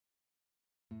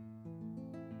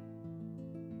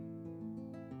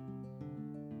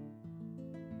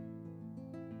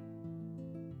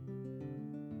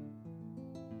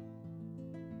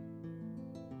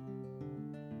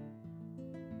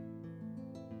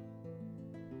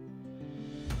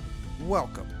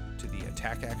Welcome to the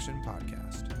Attack Action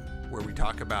Podcast, where we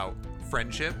talk about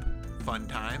friendship, fun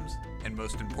times, and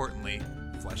most importantly,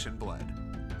 flesh and blood.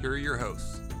 Here are your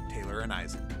hosts, Taylor and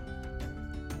Isaac.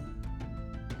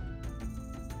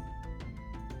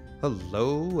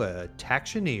 Hello,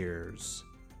 Attactioneers.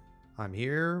 I'm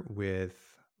here with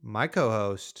my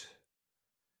co-host,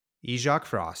 Jacques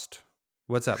Frost.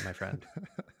 What's up, my friend?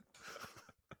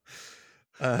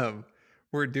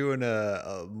 We're doing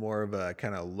a more of a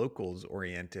kind of locals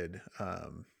oriented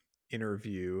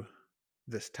interview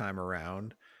this time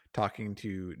around, talking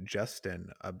to Justin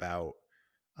about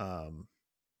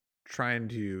trying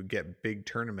to get big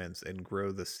tournaments and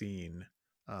grow the scene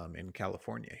in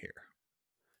California here.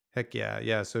 Heck yeah.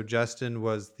 Yeah. So Justin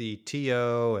was the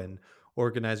TO and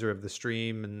organizer of the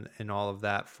stream and all of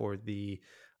that for the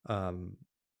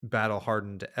battle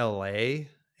hardened LA,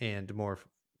 and more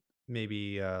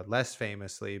maybe less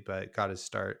famously, but got his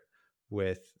start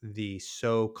with the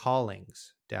So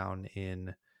Callings down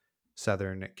in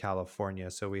Southern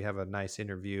California. So we have a nice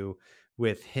interview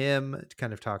with him,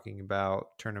 kind of talking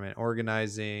about tournament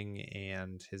organizing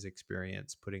and his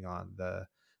experience putting on the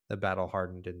battle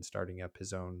hardened and starting up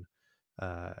his own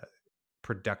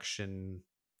production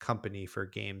company for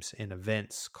games and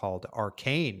events called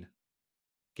Arcane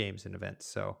Games and Events.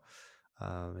 So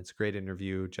it's a great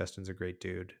interview. Justin's a great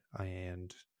dude,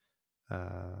 and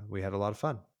we had a lot of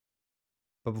fun.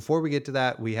 But before we get to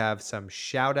that, we have some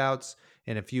shout outs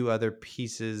and a few other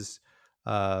pieces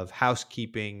of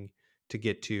housekeeping to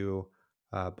get to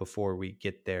before we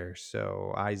get there.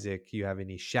 So, Isaac, you have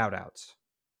any shout outs?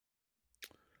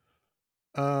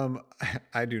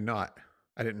 I do not.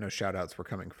 I didn't know shout outs were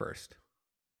coming first.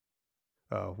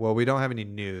 Oh, well, we don't have any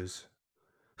news.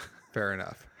 Fair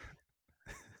enough.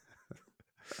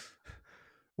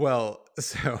 Well,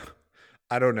 so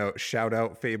I don't know. Shout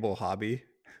out Fable Hobby.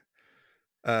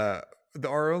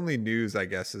 Our only news, I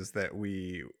guess, is that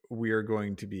we are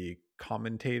going to be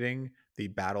commentating the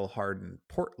Battle Hardened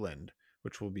Portland,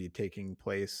 which will be taking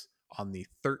place on the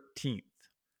 13th,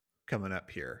 coming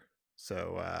up here.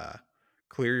 So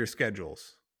clear your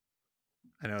schedules.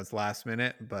 I know it's last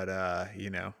minute, but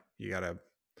you gotta,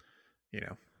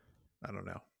 I don't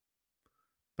know,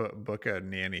 book a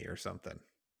nanny or something,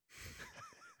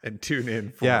 and tune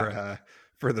in for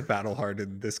the Battle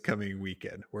Hardened this coming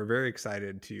weekend. We're very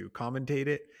excited to commentate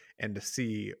it and to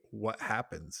see what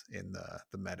happens in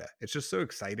the meta. It's just so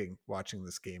exciting watching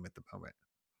this game at the moment.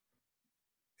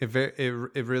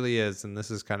 It really is, and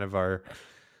this is kind of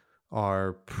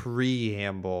our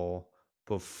preamble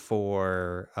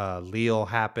before Lille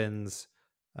happens,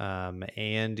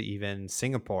 and even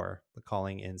Singapore, the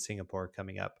calling in Singapore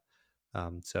coming up.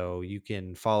 So you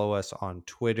can follow us on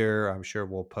Twitter. I'm sure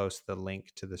we'll post the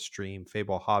link to the stream.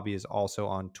 Fable Hobby is also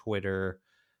on Twitter.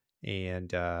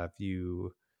 And if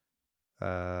you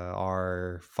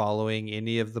are following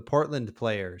any of the Portland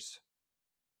players,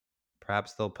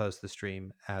 perhaps they'll post the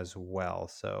stream as well.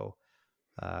 So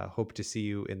hope to see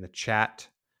you in the chat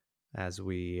as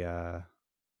we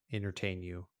entertain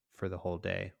you for the whole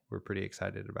day. We're pretty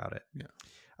excited about it. Yeah.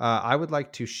 I would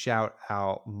like to shout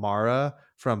out Mara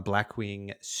from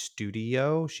Blackwing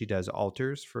Studio. She does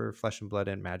altars for Flesh and Blood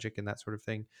and Magic and that sort of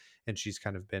thing. And she's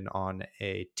kind of been on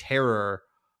a terror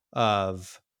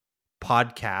of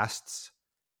podcasts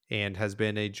and has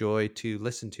been a joy to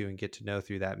listen to and get to know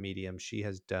through that medium. She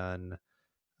has done,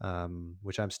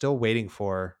 which I'm still waiting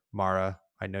for, Mara.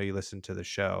 I know you listen to the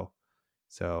show,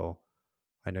 so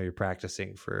I know you're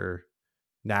practicing for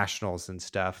nationals and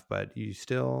stuff, but you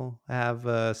still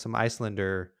have some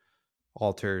Icelander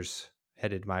altars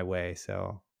headed my way.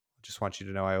 So I just want you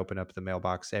to know I open up the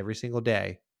mailbox every single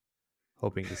day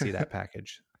hoping to see that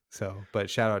package. So, but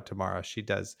shout out to Mara. She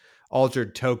does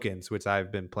altered tokens, which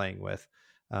I've been playing with.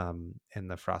 And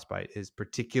the Frostbite is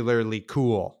particularly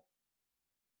cool.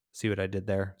 See what I did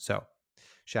there? So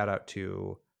shout out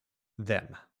to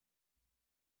them.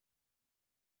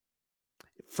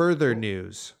 Further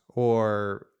news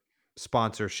or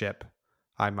sponsorship,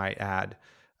 I might add.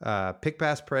 Pick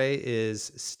Pass Pray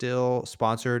is still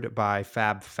sponsored by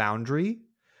Fab Foundry.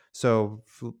 So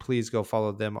please go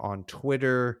follow them on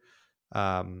Twitter.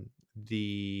 We'll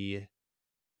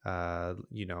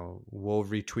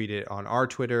retweet it on our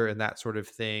Twitter and that sort of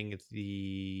thing.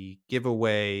 The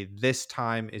giveaway this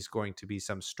time is going to be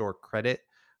some store credit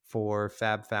for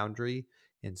Fab Foundry.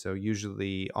 And so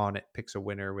usually On It picks a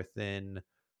winner within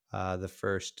the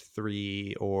first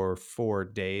 3 or 4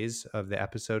 days of the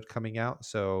episode coming out.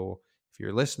 So if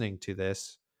you're listening to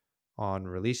this on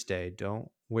release day, don't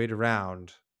wait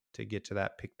around to get to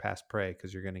that Pick Pass Pray,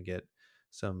 because you're going to get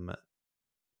some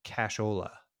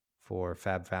cashola for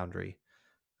Fab Foundry.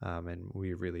 And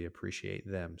we really appreciate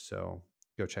them. So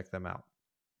go check them out.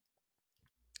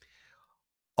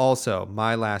 Also,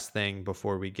 my last thing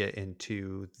before we get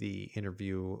into the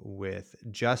interview with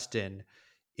Justin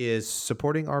is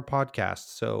supporting our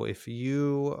podcast. So if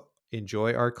you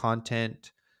enjoy our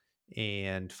content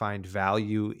and find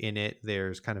value in it,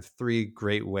 there's kind of three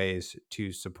great ways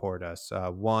to support us.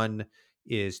 One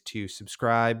is to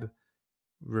subscribe,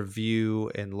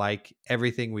 review, and like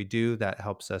everything we do. That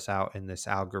helps us out in this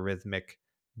algorithmic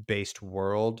based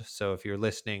world. So if you're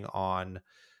listening on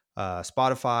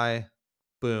Spotify,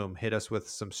 boom, hit us with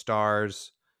some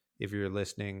stars. If you're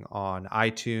listening on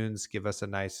iTunes, give us a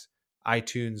nice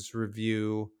iTunes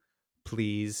review,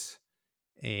 please.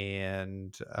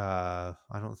 And I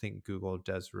don't think Google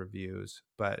does reviews,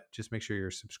 but just make sure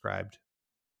you're subscribed.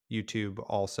 YouTube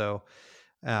also.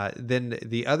 Then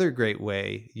the other great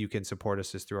way you can support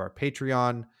us is through our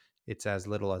Patreon. It's as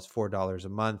little as $4 a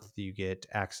month. You get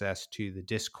access to the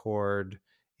Discord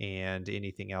and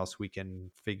anything else we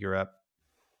can figure up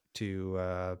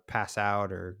to pass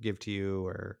out or give to you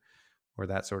or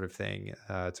that sort of thing.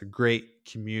 It's a great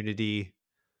community.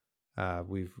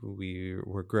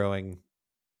 We're growing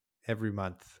every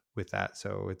month with that,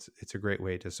 so it's a great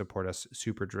way to support us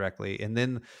super directly. And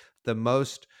then the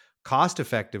most cost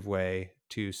effective way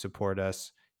to support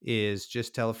us is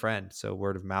just tell a friend. So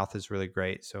word of mouth is really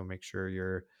great. So make sure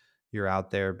you're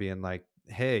out there being like,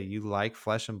 hey, you like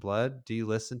Flesh and Blood? Do you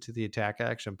listen to the Attack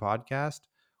Action podcast?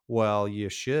 Well, you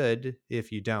should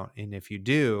if you don't. And if you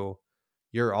do,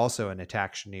 you're also an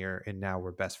Attactioneer, and now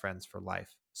we're best friends for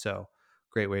life. So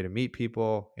great way to meet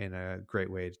people and a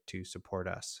great way to support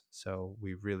us. So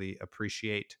we really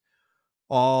appreciate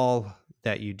all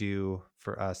that you do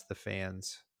for us, the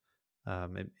fans.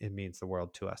 It means the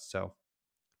world to us. So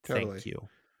Totally. thank you.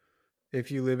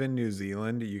 If you live in New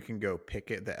Zealand, you can go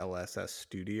pick at the LSS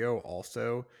studio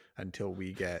also until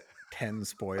we get 10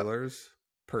 spoilers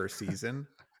per season.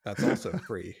 That's also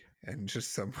free and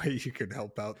just some way you can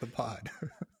help out the pod.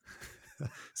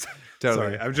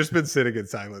 Totally. Sorry, I've just been sitting in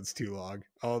silence too long.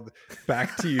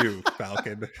 Back to you,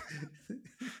 Falcon.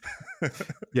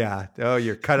 Yeah. Oh,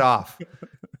 you're cut off.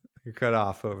 You're cut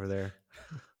off over there.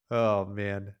 Oh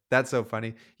man, that's so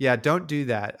funny. Yeah, don't do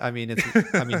that. I mean,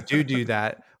 do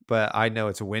that, but I know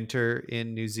it's winter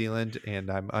in New Zealand, and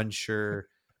I'm unsure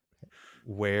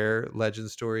where Legend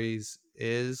Stories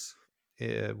is,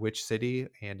 which city,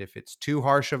 and if it's too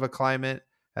harsh of a climate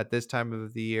at this time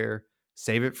of the year,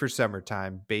 save it for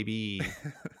summertime, baby.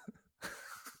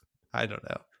 I don't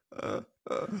know.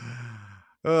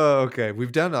 Oh, okay.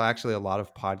 We've done actually a lot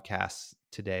of podcasts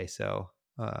today, so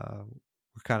we're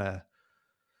kind of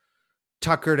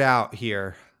tuckered out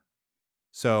here.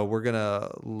 So we're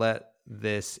gonna let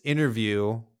this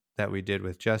interview that we did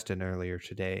with Justin earlier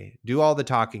today do all the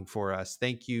talking for us.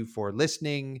 Thank you for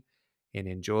listening and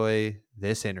enjoy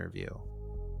this interview.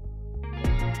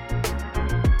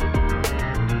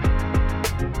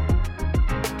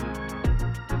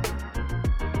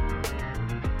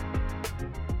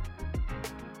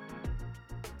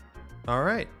 All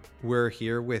right. We're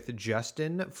here with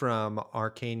Justin from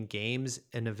Arcane Games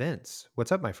and Events.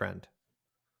 What's up, my friend?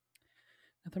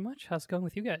 Nothing much. How's it going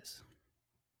with you guys?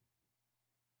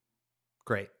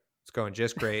 Great. It's going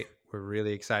just great. We're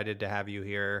really excited to have you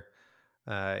here.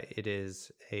 It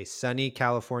is a sunny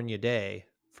California day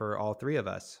for all three of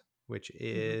us, which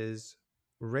is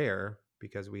rare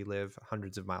because we live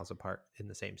hundreds of miles apart in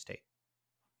the same state.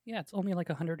 Yeah, it's only like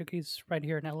 100 degrees right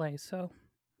here in LA, so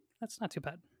that's not too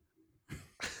bad.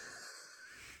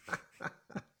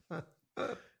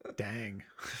 Dang.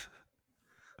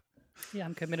 Yeah,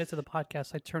 I'm committed to the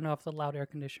podcast. I turn off the loud air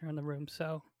conditioner in the room,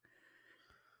 so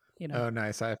you know. Oh,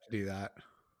 nice. I have to do that.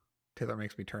 Taylor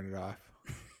makes me turn it off.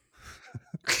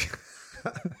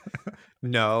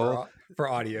 No. For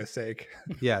audio's sake.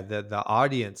 Yeah, the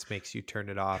audience makes you turn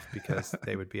it off because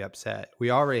they would be upset.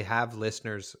 We already have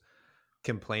listeners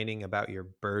complaining about your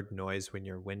bird noise when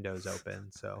your window's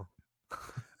open, so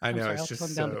I know. I'm sorry, It's I'll just tone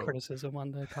so... down the criticism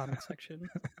on the comment section.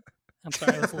 I'm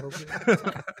sorry, that was a little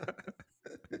weird.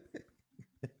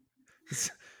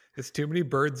 It's too many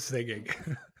birds singing.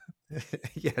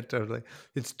 Yeah, totally.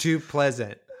 It's too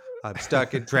pleasant. I'm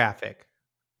stuck in traffic.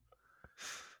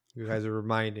 You guys are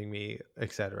reminding me,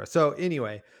 etc. So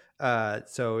anyway,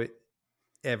 so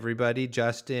everybody,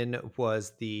 Justin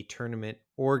was the tournament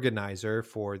organizer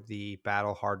for the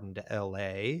Battle Hardened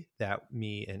LA that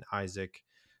me and Isaac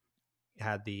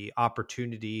had the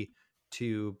opportunity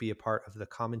to be a part of the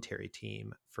commentary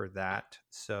team for that.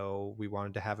 So we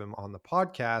wanted to have him on the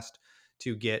podcast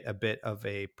to get a bit of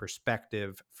a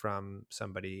perspective from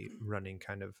somebody running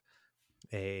kind of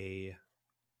a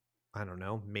I don't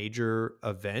know, major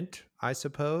event, I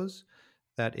suppose,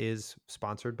 that is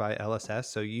sponsored by LSS.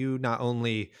 So you not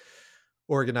only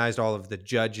organized all of the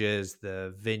judges,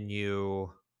 the venue,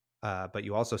 but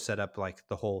you also set up like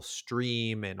the whole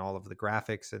stream and all of the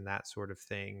graphics and that sort of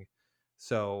thing.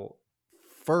 So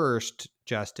first,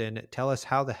 Justin, tell us,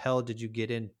 how the hell did you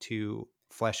get into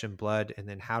Flesh and Blood, and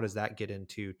then how does that get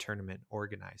into tournament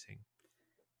organizing?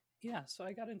 Yeah, so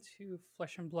I got into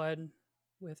Flesh and Blood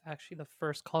with actually the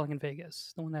first calling in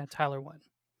Vegas, the one that Tyler won.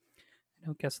 I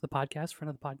know, guest of the podcast, friend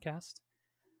of the podcast.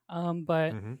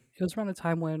 But Mm-hmm. it was around the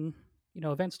time when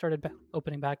events started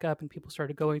opening back up and people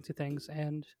started going to things.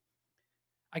 And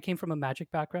I came from a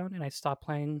Magic background, and I stopped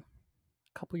playing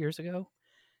a couple years ago.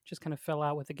 Just kind of fell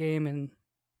out with the game and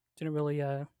didn't really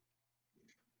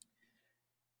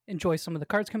enjoy some of the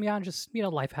cards coming out. And just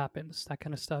life happens, that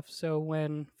kind of stuff. So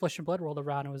when Flesh and Blood rolled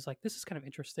around, I was like, this is kind of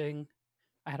interesting.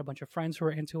 I had a bunch of friends who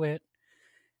were into it,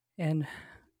 and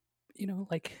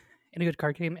like in a good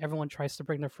card game, everyone tries to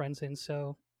bring their friends in.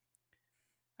 So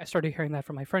I started hearing that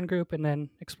from my friend group, and then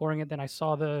exploring it. Then I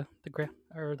saw the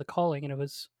calling, and it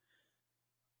was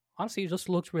honestly, it just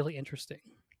looked really interesting.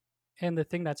 And the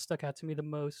thing that stuck out to me the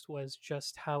most was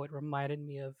just how it reminded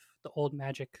me of the old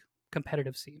Magic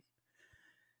competitive scene.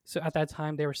 So at that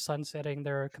time, they were sunsetting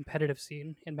their competitive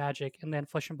scene in Magic, and then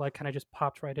Flesh and Blood kind of just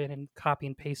popped right in and copy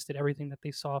and pasted everything that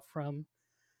they saw from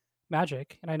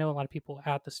Magic. And I know a lot of people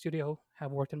at the studio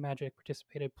have worked in Magic,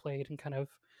 participated, played, and kind of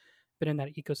been in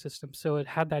that ecosystem. So it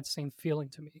had that same feeling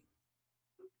to me.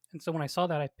 And so when I saw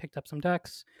that, I picked up some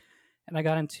decks, and I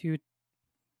got into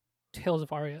Tales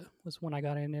of Aria was when I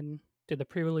got in and did the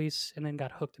pre-release, and then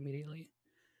got hooked immediately.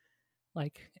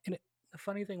 The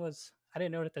funny thing was, I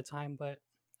didn't know it at the time, but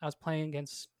I was playing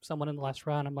against someone in the last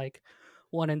round. I'm like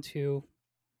 1-2,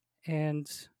 and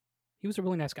he was a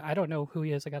really nice guy. I don't know who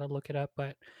he is. I got to look it up.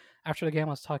 But after the game,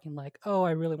 I was talking like, "Oh,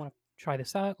 I really want to try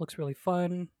this out. It looks really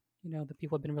fun. The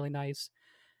people have been really nice."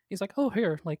 He's like, "Oh,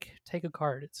 here, like, take a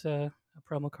card. It's a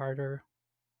promo card, or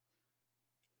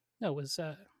no, it was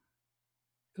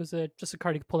just a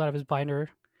card he pulled out of his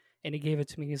binder, and he gave it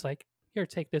to me. He's like, "Here,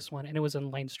 take this one," and it was in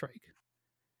Lane Strike.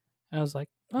 And I was like,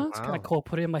 "Oh, that's kind of Wow. cool."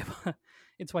 Put it in my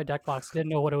into my deck box. Didn't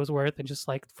know what it was worth, and just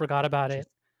like forgot about it.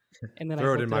 And then I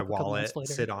Throw it in looked it my up a couple months wallet,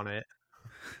 later. sit on it.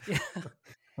 Yeah.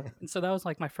 And so that was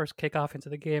like my first kickoff into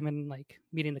the game, and like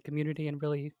meeting the community, and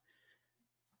really,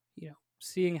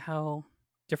 seeing how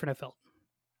different it felt,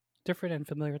 different and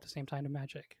familiar at the same time to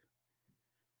Magic.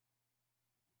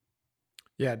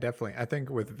 Yeah, definitely. I think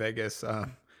with Vegas,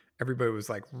 everybody was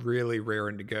like really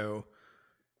raring to go.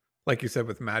 Like you said,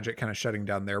 with Magic kind of shutting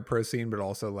down their pro scene, but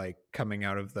also like coming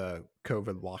out of the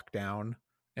COVID lockdown.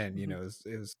 And, Mm-hmm.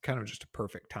 it was kind of just a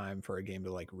perfect time for a game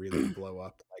to like really blow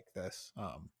up like this,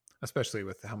 especially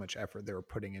with how much effort they were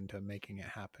putting into making it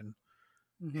happen.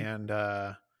 Mm-hmm.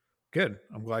 And good.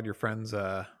 I'm glad your friends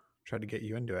tried to get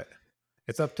you into it.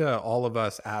 It's up to all of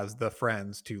us as the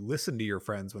friends to listen to your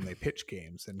friends when they pitch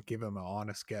games and give them an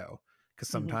honest go. Because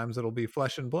Mm-hmm. sometimes it'll be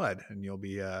flesh and blood, and you'll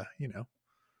be,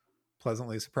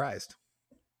 pleasantly surprised.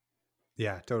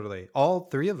 Yeah, totally. All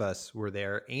three of us were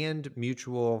there, and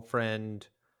mutual friend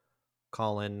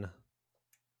Colin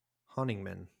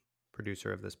Honingman,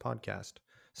 producer of this podcast.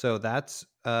 So that's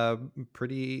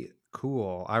pretty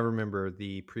cool. I remember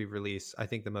the pre-release. I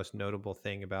think the most notable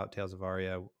thing about Tales of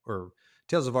Aria, or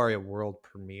Tales of Aria world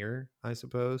premiere, I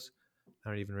suppose,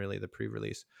 not even really the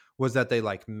pre-release, was that they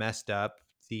like messed up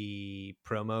the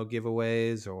promo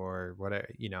giveaways or whatever.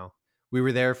 We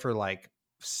were there for like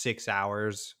 6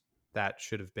 hours. That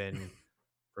should have been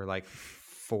for like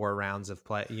 4 rounds of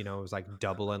play. It was like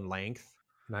double in length.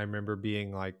 And I remember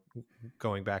being like,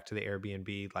 going back to the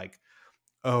Airbnb, like,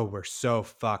 oh, we're so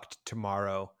fucked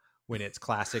tomorrow when it's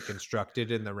classic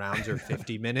constructed and the rounds are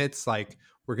 50 minutes. Like,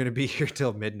 we're going to be here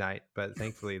till midnight. But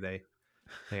thankfully they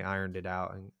ironed it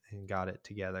out and got it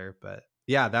together. But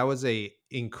yeah, that was a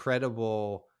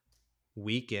incredible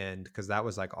weekend, because that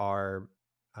was like our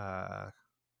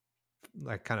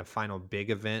like kind of final big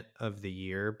event of the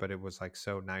year. But it was like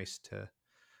so nice to,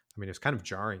 it was kind of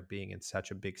jarring being in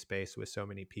such a big space with so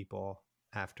many people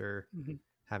after Mm-hmm.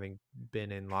 having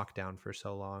been in lockdown for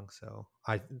so long. So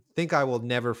I think I will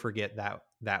never forget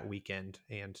that weekend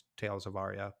and Tales of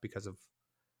Aria, because of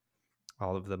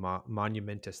all of the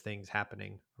monumentous things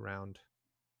happening around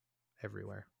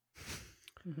everywhere.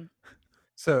 Mm-hmm.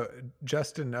 So,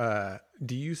 Justin,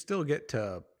 do you still get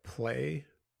to play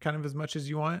kind of as much as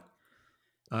you want,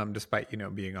 despite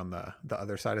being on the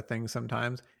other side of things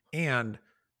sometimes? And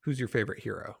who's your favorite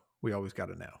hero? We always got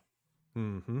to know.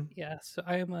 Mm-hmm. Yeah, so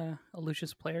I am a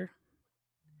Lucius player.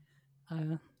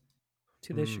 To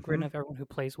the Mm-hmm. chagrin of everyone who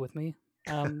plays with me,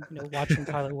 Watching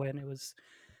Tyler win, it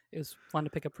was fun to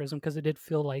pick up Prism because it did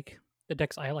feel like the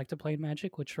decks I like to play in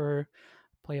Magic, which were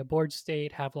play a board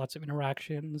state, have lots of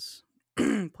interactions,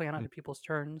 play on other people's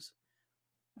turns.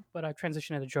 But I've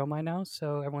transitioned to Dromai now,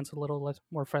 so everyone's a little less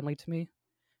more friendly to me.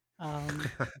 Um,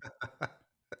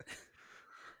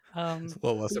 It's a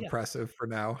little less but yeah, oppressive for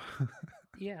now.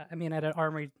 yeah. I mean, at an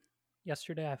armory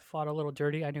yesterday, I fought a little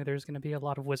dirty. I knew there was going to be a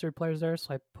lot of wizard players there,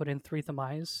 so I put in 3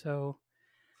 Thamais. So,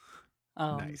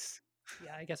 um, Nice.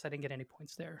 yeah, I guess I didn't get any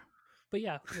points there. But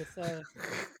yeah, with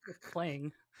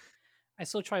playing, I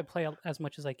still try to play as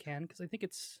much as I can because I think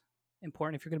it's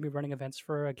important if you're going to be running events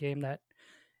for a game that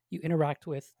you interact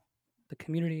with the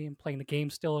community and playing the game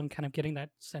still and kind of getting that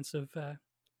sense of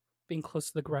being close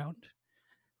to the ground.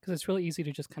 Because it's really easy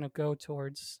to just kind of go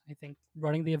towards, I think,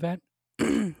 running the event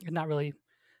and not really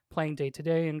playing day to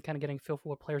day and kind of getting a feel for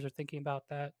what players are thinking about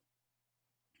that.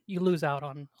 You lose out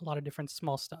on a lot of different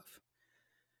small stuff.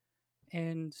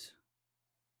 And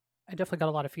I definitely got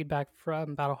a lot of feedback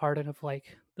from Battle Hardened of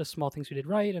like the small things we did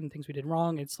right and things we did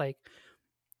wrong. It's like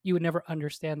you would never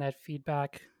understand that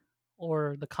feedback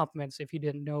or the compliments if you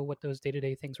didn't know what those day to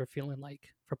day things were feeling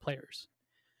like for players.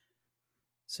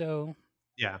 So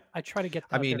Yeah. I try to get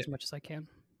I out there mean, as much as I can.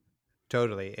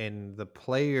 totally. And the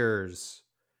players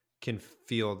can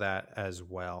feel that as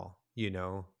well,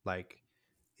 like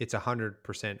it's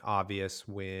 100% obvious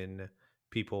when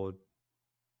people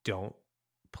don't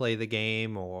play the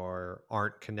game or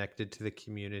aren't connected to the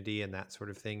community and that sort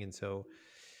of thing. And so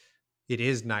it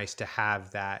is nice to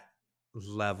have that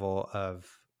level of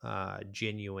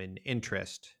genuine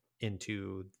interest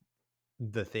into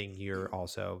the thing you're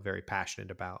also very passionate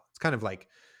about. It's kind of like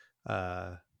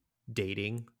uh,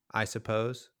 dating, I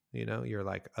suppose. You're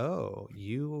like, oh,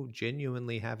 you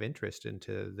genuinely have interest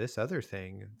into this other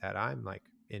thing that I'm like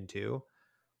into.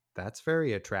 That's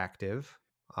very attractive.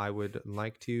 I would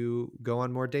like to go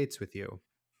on more dates with you.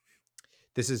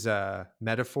 This is a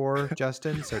metaphor,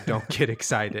 Justin, so don't get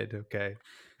excited, okay?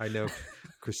 I know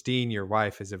Christine, your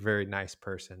wife, is a very nice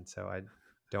person, so I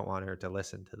don't want her to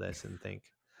listen to this and think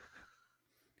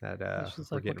that And she's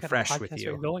we're like, "What getting kind of fresh with podcast are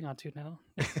you you. going on to now?"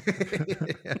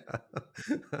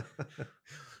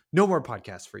 No more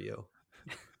podcasts for you.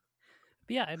 But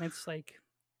yeah, and it's like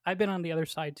I've been on the other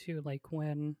side too. Like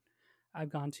when I've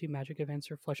gone to Magic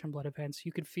events or Flesh and Blood events,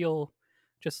 you could feel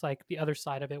just like the other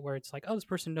side of it, where it's like, oh, this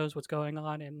person knows what's going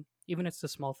on, and even it's the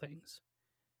small things.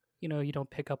 You don't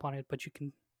pick up on it, but you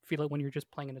can feel it when you're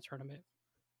just playing in a tournament.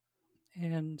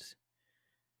 And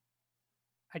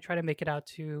I try to make it out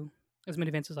to as many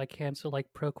events as I can. So like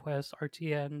ProQuest,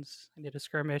 RTNs, I did a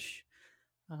skirmish.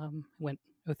 Went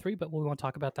 03, but we won't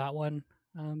talk about that one.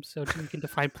 So we can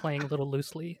define playing a little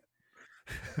loosely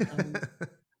um,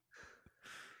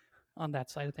 on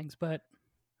that side of things. But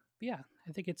yeah,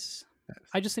 I think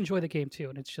I just enjoy the game too,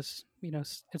 and it's just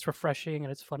it's refreshing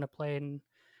and it's fun to play, and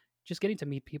just getting to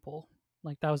meet people.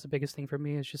 Like that was the biggest thing for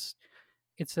me. Is just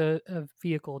it's a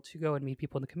vehicle to go and meet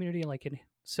people in the community. Like in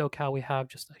SoCal, we have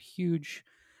just a huge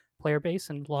player base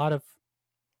and a lot of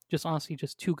just honestly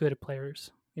just too good at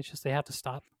players. It's just they have to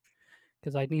stop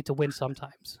because I need to win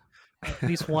sometimes, at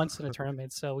least once in a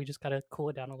tournament. So we just got to cool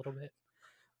it down a little bit.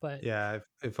 But Yeah,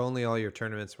 if only all your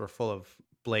tournaments were full of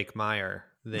Blake Meyer,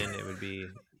 then it would be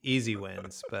easy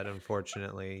wins. But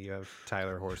unfortunately, you have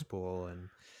Tyler Horsepool and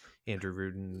Andrew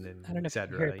Rudin and I don't know if you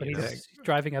can hear etc. it, but he's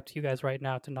driving up to you guys right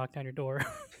now to knock down your door.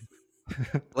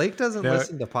 Blake doesn't No,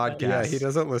 listen to yeah, he podcasts.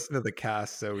 doesn't listen to the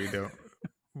cast, so we don't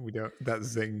that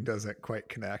zing doesn't quite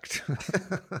connect.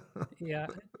 Yeah,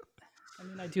 I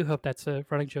mean, I do hope that's a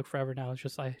running joke forever now. It's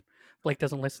just Blake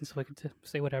doesn't listen, so I can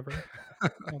say whatever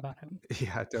about him.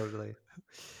 Yeah, totally.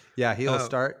 Yeah, he'll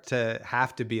start to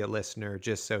have to be a listener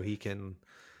just so he can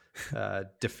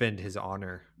defend his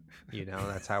honor.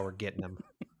 That's how we're getting him.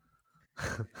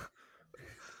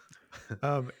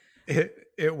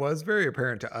 It was very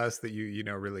apparent to us that you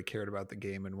really cared about the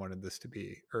game and wanted this to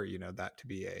be, or that to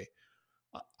be a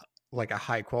like a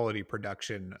high quality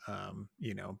production,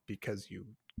 because you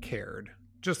cared.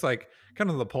 Just like kind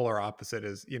of the polar opposite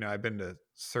is, I've been to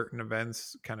certain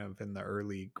events kind of in the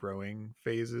early growing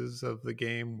phases of the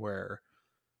game where,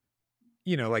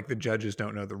 like the judges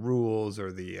don't know the rules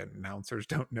or the announcers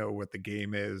don't know what the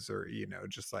game is, or,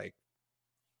 just like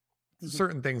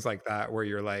certain things like that where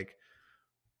you're like,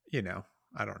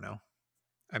 I don't know.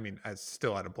 I mean, I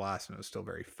still had a blast and it was still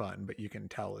very fun, but you can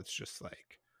tell it's just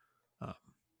like um,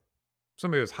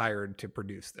 somebody was hired to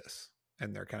produce this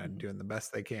and they're kind of doing the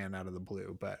best they can out of the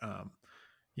blue. But, on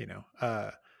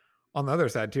the other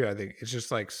side too, I think it's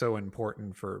just like so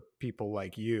important for people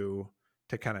like you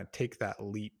to kind of take that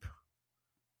leap,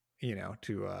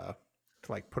 to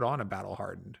to like put on a battle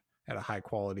hardened at a high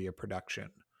quality of production,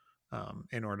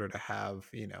 in order to have,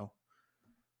 you know,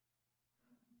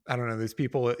 I don't know, there's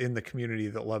people in the community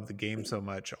that love the game so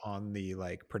much on the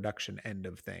like production end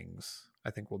of things. I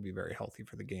think will be very healthy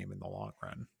for the game in the long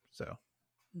run. So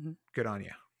good on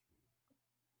you.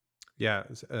 Yeah.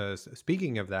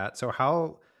 Speaking of that, so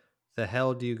how the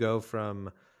hell do you go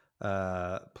from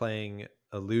playing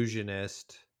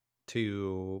Illusionist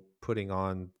to putting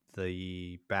on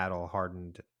the battle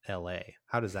hardened LA?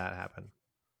 How does that happen?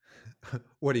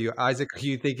 What are you, Isaac? Are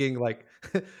you thinking like,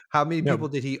 how many No, people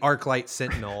did he Arclight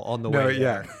Sentinel on the no, way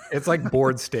yeah, there? it's like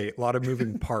board state, a lot of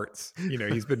moving parts. You know,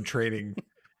 he's been training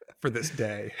for this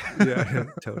day. Yeah,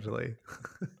 totally.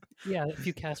 Yeah, if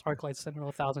you cast Arclight Sentinel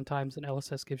 1,000 times, then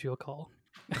LSS gives you a call.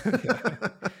 Yeah.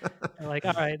 And like,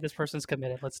 all right, this person's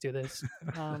committed. Let's do this.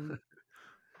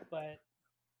 But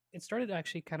it started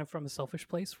actually kind of from a selfish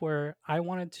place where I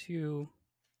wanted to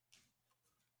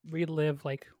relive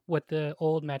like what the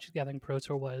old Magic the Gathering Pro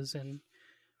Tour was and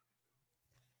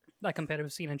that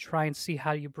competitive scene and try and see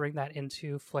how you bring that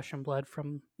into Flesh and Blood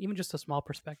from even just a small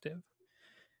perspective.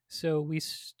 So we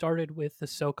started with the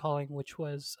So Calling, which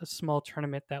was a small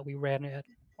tournament that we ran at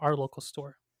our local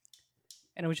store.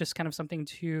 And it was just kind of something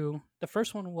to, the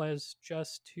first one was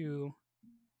just to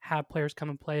have players come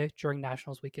and play during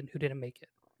Nationals weekend who didn't make it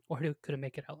or who couldn't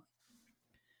make it out.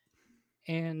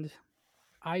 And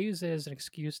I use it as an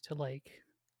excuse to like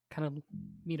kind of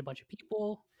meet a bunch of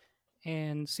people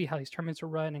and see how these tournaments are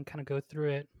run and kind of go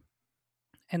through it.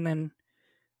 And then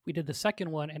we did the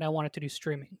second one, and I wanted to do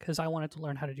streaming because I wanted to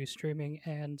learn how to do streaming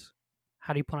and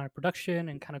how do you put on a production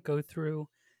and kind of go through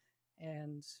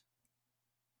and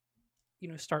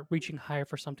start reaching higher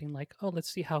for something like, oh, let's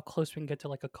see how close we can get to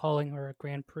like a calling or a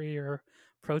Grand Prix or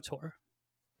Pro Tour.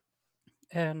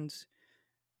 And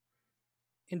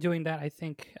in doing that, I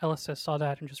think LSS saw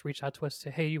that and just reached out to us to,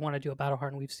 hey, you want to do a battle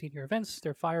hard? And we've seen your events;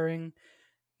 they're firing.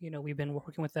 We've been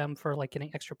working with them for like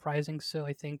getting extra prizing. So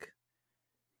I think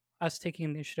us taking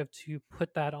the initiative to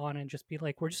put that on and just be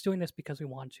like, we're just doing this because we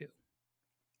want to,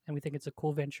 and we think it's a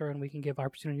cool venture, and we can give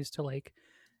opportunities to like,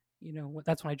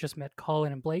 that's when I just met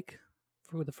Colin and Blake,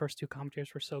 who the first two commentators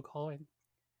for So Calling,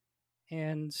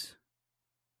 and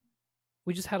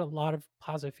we just had a lot of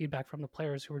positive feedback from the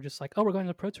players who were just like, oh, we're going to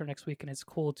the Pro Tour next week, and it's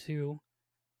cool to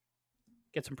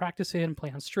get some practice in,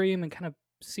 play on stream, and kind of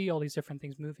see all these different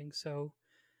things moving. So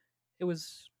it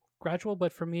was gradual,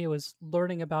 but for me, it was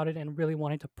learning about it and really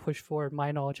wanting to push forward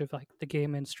my knowledge of like the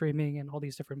game and streaming and all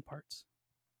these different parts.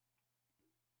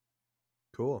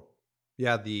 Cool.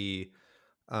 Yeah, the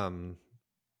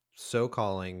So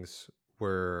Callings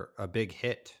were a big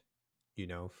hit,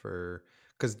 for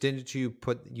because didn't you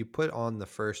put on the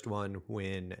first one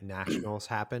when Nationals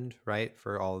happened, right?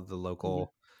 For all of the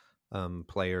local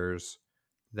players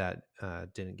that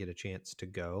didn't get a chance to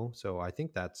go. So I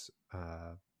think that's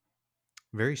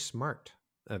very smart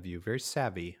of you, very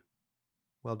savvy.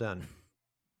 Well done.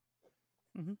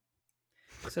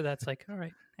 Mm-hmm. So that's like, all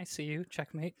right, I see you,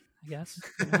 checkmate, I guess.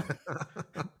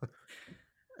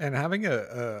 And having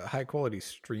a high quality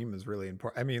stream is really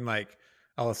important. I mean, like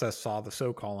LSS saw the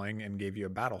So Calling and gave you a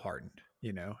battle hardened,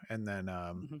 and then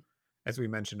as we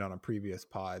mentioned on a previous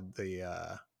pod,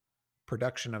 the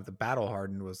production of the battle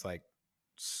hardened was like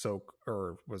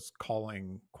was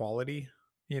calling quality,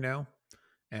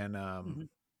 and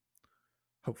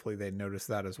hopefully they notice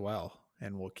that as well,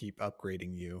 and we'll keep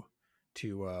upgrading you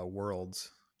to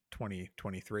Worlds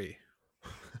 2023.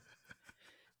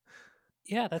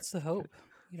 Yeah, that's the hope.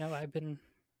 I've been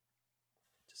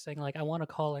just saying like I want a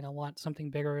calling, I want something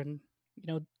bigger, and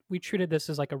we treated this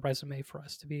as like a resume for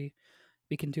us to be.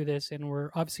 We can do this, and we're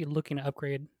obviously looking to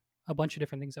upgrade a bunch of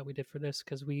different things that we did for this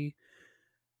because we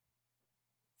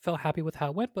felt happy with how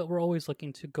it went, but we're always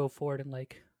looking to go forward and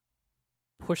like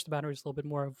push the boundaries a little bit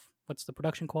more of what's the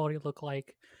production quality look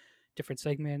like, different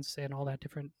segments, and all that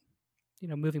different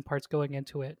moving parts going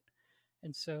into it.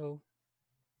 And so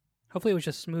hopefully it was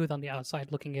just smooth on the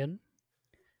outside looking in.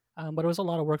 But it was a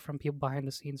lot of work from people behind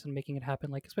the scenes and making it happen,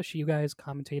 like especially you guys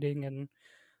commentating and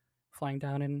flying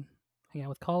down and hanging out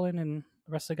with Colin and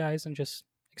the rest of the guys and just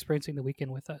experiencing the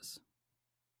weekend with us.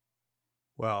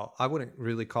 Well, I wouldn't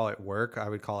really call it work. I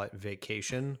would call it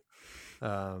vacation.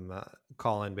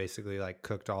 Colin basically like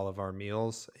cooked all of our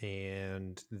meals,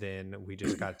 and then we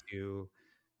just got to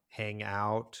hang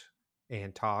out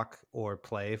and talk or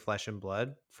play Flesh and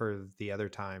Blood. For the other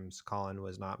times, Colin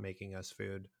was not making us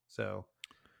food. So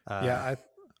yeah,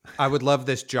 I would love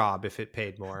this job if it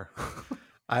paid more.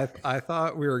 I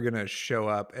thought we were gonna show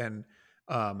up and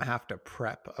have to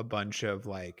prep a bunch of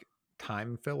like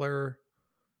time filler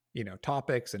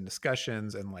topics and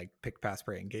discussions and like pick, pass,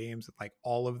 pray, and games, like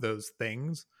all of those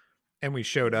things. And we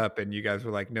showed up and you guys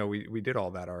were like, no, we did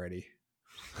all that already.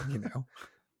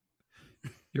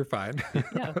 You're fine.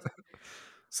 Yeah,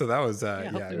 So that was yeah.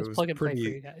 yeah, Hopefully, it it was was plug and play for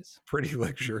you guys. pretty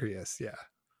luxurious. Yeah.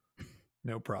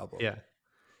 No problem. Yeah.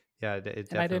 Yeah, it And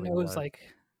I didn't definitely know it was was. like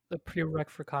the prereq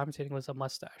for commentating was a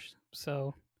mustache.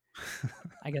 So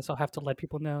I guess I'll have to let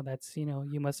people know that's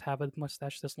you must have a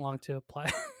mustache this long to apply.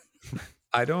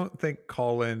 I don't think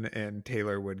Colin and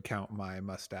Taylor would count my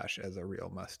mustache as a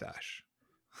real mustache.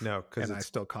 No, because And I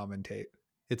still commentate.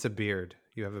 it's a beard.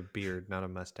 You have a beard, not a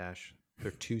mustache.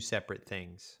 They're two separate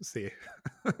things. See.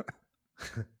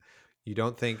 You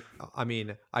don't think? I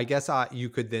mean, I guess you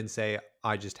could then say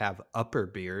I just have upper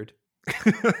beard.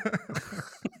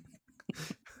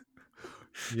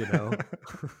 You know.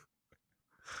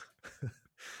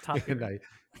 Top And beard.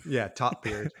 yeah, top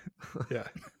beard. Yeah.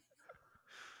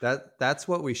 That's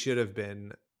what we should have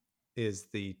been. Is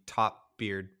the top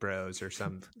beard bros or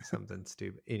something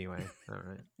stupid? Anyway, all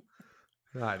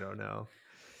right. I don't know.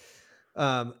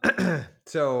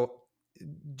 So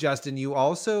Justin, you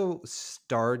also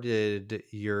started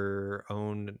your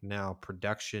own now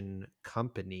production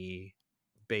company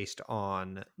based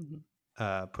on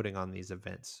Mhm. putting on these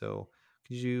events. So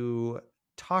could you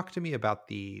talk to me about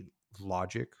the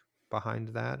logic behind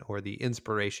that or the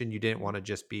inspiration? You didn't want to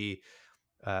just be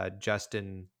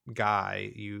Justin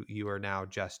Guy. You are now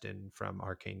Justin from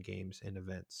Arcane Games and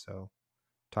Events. So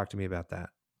talk to me about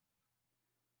that.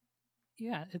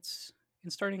 Yeah, it's in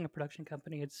starting a production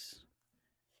company. It's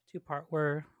two-part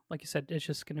where, like you said, it's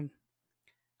just gonna.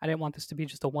 I didn't want this to be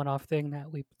just a one-off thing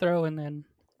that we throw and then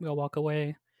we'll walk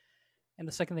away. And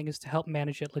the second thing is to help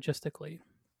manage it logistically,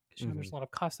 because there's a lot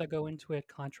of costs that go into it,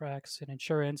 contracts and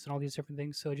insurance and all these different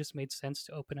things. So it just made sense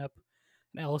to open up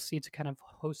an LLC to kind of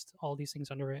host all these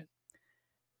things under it.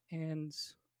 And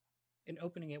in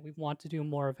opening it, we want to do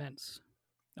more events,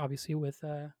 obviously with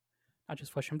not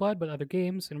just Flesh and Blood, but other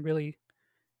games, and really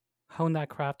hone that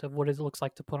craft of what it looks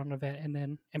like to put on an event and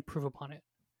then improve upon it.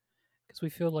 Because we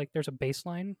feel like there's a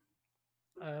baseline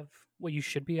of what you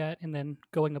should be at, and then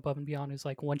going above and beyond is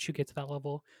like once you get to that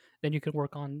level, then you can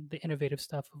work on the innovative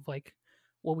stuff of like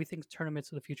what we think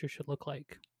tournaments of the future should look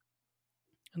like.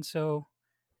 And so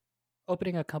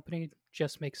opening a company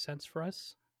just makes sense for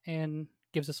us and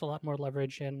gives us a lot more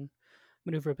leverage and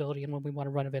maneuverability and when we want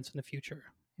to run events in the future.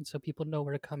 And so people know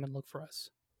where to come and look for us.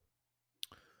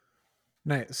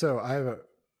 Nice. So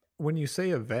when you say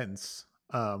events,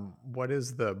 what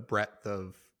is the breadth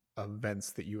of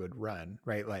events that you would run,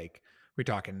 right? Like we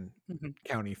talking Mhm.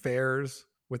 county fairs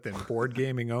within board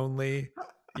gaming only,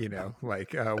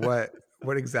 like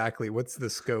what exactly, what's the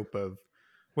scope of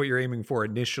what you're aiming for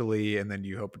initially, and then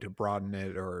you hope to broaden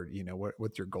it, or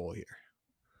what's your goal here?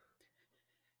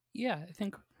 Yeah, I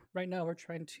think right now we're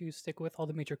trying to stick with all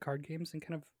the major card games and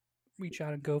kind of reach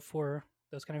out and go for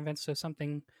those kind of events. So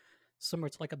something similar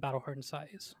to like a Battle Hardened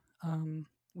size.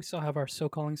 We still have our So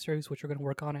Calling series, which we're going to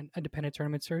work on, an independent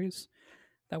tournament series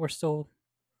that we're still,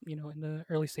 in the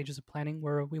early stages of planning,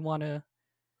 where we want to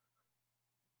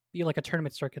be like a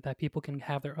tournament circuit that people can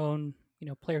have their own,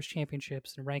 players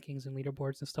championships and rankings and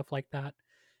leaderboards and stuff like that.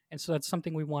 And so that's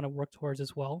something we want to work towards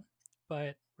as well.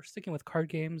 But we're sticking with card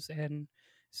games and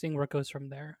seeing where it goes from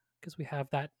there, because we have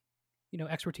that,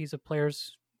 expertise of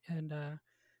players and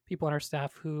people on our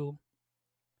staff who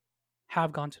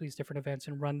have gone to these different events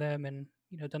and run them and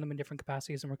done them in different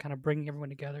capacities, and we're kind of bringing everyone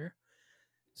together.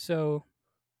 So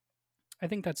I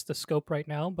think that's the scope right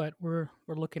now, but we're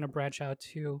looking to branch out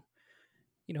to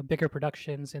bigger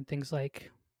productions and things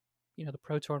like the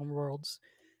Pro Tour and Worlds.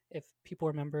 If people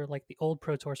remember like the old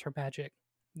Pro Tours for Magic,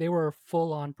 they were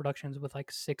full on productions with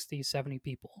like 60, 70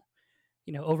 people,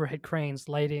 overhead cranes,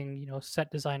 lighting,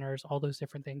 set designers, all those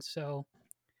different things. So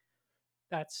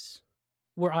that's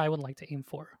where I would like to aim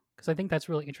for, because I think that's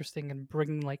really interesting, and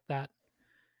bringing like that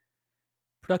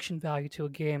production value to a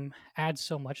game adds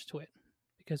so much to it,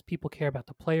 because people care about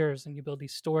the players and you build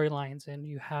these storylines and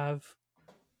you have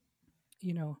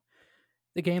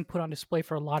the game put on display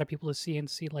for a lot of people to see and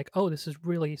see like, oh, this is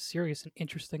really serious and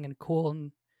interesting and cool.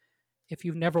 And if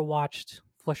you've never watched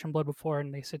Flesh and Blood before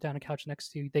and they sit down on a couch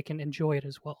next to you, they can enjoy it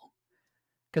as well,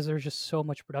 because there's just so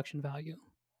much production value.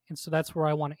 And so that's where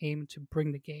I want to aim to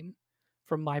bring the game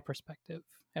from my perspective,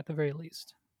 at the very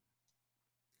least.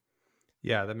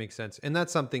 Yeah, that makes sense. And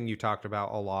that's something you talked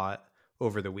about a lot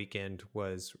over the weekend,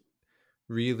 was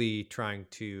really trying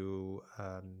to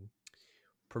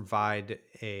provide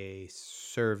a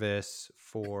service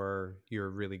for your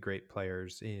really great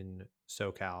players in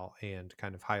SoCal and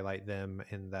kind of highlight them,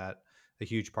 and that a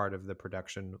huge part of the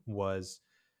production was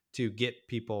to get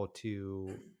people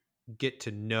to get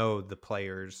to know the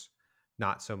players,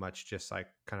 not so much just like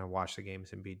kind of watch the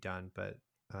games and be done, but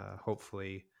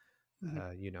hopefully,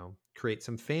 Mhm. create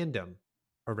some fandom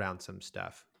around some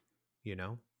stuff,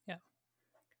 Yeah.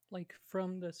 Like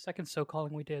from the second So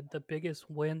Calling we did, the biggest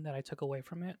win that I took away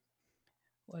from it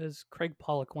was Craig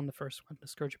Pollock won the first one, the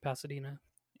Scourge of Pasadena.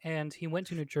 And he went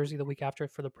to New Jersey the week after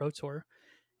for the Pro Tour,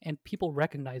 and people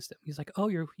recognized him. He's like, "Oh,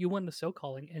 you won the So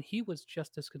Calling," and he was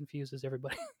just as confused as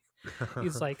everybody.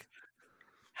 He's like,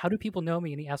 "How do people know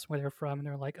me?" And he asked them where they're from, and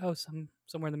they're like, "Oh,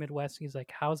 somewhere in the Midwest." And he's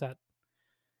like, "How's that?"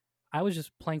 I was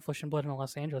just playing Flesh and Blood in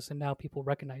Los Angeles, and now people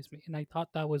recognize me, and I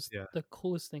thought that was Yeah. the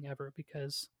coolest thing ever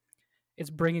because it's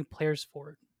bringing players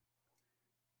forward.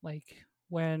 Like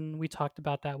when we talked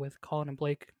about that with Colin and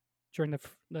Blake during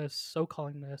the So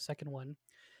Calling the second one,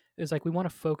 it was like we want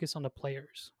to focus on the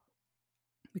players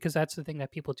because that's the thing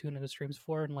that people tune into streams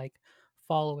for and like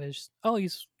follow is, oh,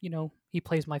 he's, he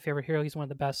plays my favorite hero, he's one of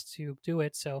the best to do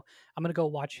it, so I'm gonna go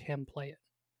watch him play it.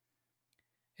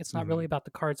 It's not Mhm. really about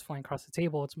the cards flying across the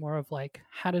table. It's more of like,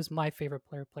 how does my favorite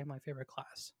player play my favorite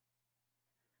class?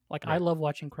 Like I Right. love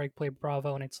watching Craig play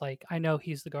Bravo, and it's like I know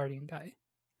he's the Guardian guy.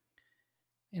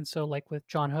 And so like with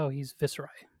John Ho, he's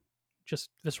Viserai. Just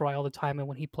Viserai all the time. And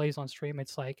when he plays on stream,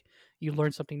 it's like you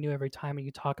learn something new every time, and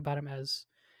you talk about him as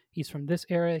he's from this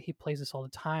era, he plays this all the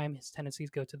time, his tendencies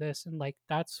go to this, and like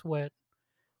that's what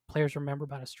players remember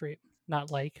about a stream. Not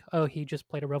like, oh, he just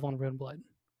played a Revel in Ruined Blood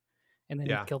and then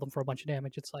he Yeah. killed them for a bunch of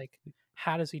damage. It's like,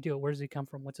 how does he do it? Where does he come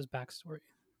from? What's his backstory?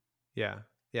 Yeah.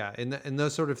 Yeah. And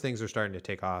those sort of things are starting to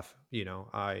take off.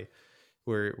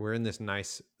 We're in this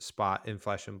nice spot in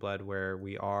Flesh and Blood where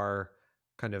we are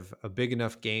kind of a big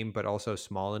enough game, but also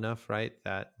small enough, right?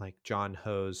 That like John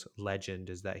Ho's legend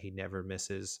is that he never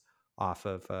misses off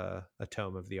of a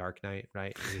tome of the Arknight,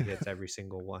 right? And he hits every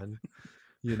single one,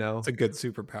 you It's know? a good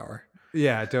superpower.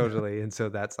 Yeah, totally. And so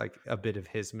that's like a bit of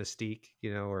his mystique,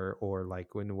 or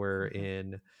like when we're Mm-hmm.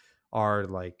 in our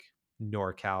like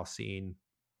NorCal scene,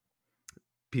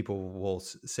 people will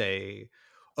say,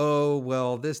 "Oh,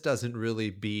 well, this doesn't really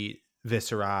beat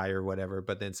Viserai or whatever."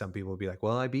 But then some people will be like,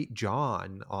 "Well, I beat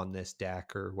John on this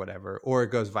deck or whatever," or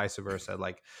it goes vice versa.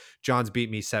 Like John's beat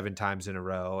me 7 times in a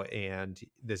row, and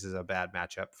this is a bad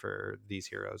matchup for these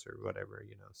heroes or whatever,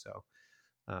 So,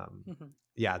 um, Mm-hmm.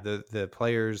 yeah, the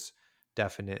players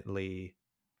definitely,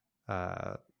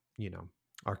 uh, you know,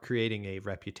 are creating a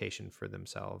reputation for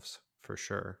themselves for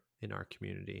sure in our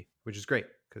community, which is great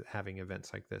because having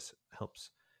events like this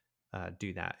helps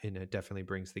do that, and it definitely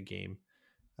brings the game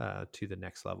to the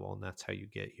next level. And that's how you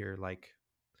get your like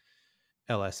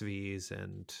LSVs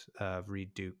and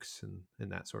Reed Dukes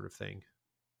and that sort of thing.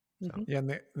 Mm-hmm. So Yeah,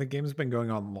 and the game's been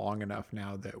going on long enough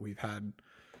now that we've had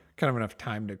kind of enough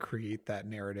time to create that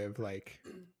narrative. Like,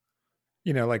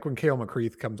 like when Kale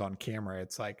McCreath comes on camera,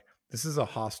 it's like, this is a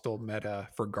hostile meta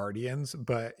for Guardians,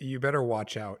 but you better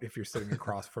watch out if you're sitting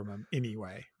across from him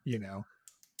anyway,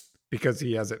 because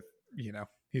he has it,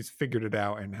 he's figured it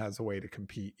out and has a way to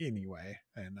compete anyway.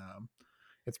 And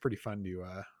it's pretty fun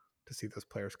to see those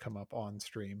players come up on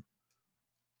stream.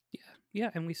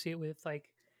 Yeah, and we see it with like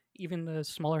even the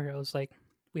smaller heroes. Like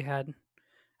we had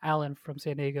Alan from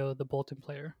San Diego, the Bolton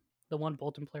player, the one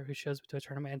Bolton player who shows up to a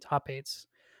tournament and top eights.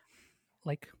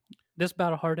 Like this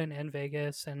battle hardened in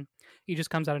Vegas, and he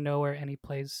just comes out of nowhere and he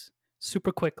plays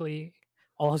super quickly.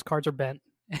 All his cards are bent,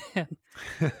 and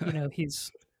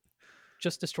he's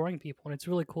just destroying people. And it's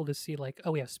really cool to see. Like,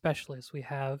 oh, we have specialists. We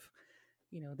have,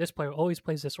 this player always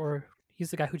plays this, or he's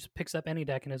the guy who just picks up any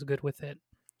deck and is good with it.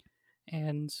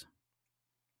 And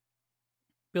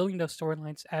building those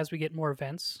storylines as we get more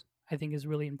events, I think, is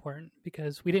really important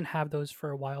because we didn't have those for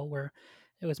a while where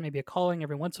it was maybe a calling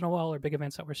every once in a while or big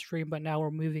events that were streamed, but now we're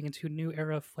moving into a new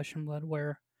era of Flesh and Blood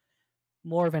where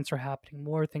more events are happening,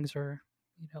 more things are,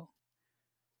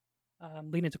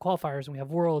 leading into qualifiers, and we have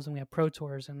worlds and we have pro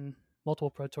tours and multiple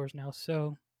pro tours now.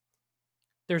 So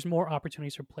there's more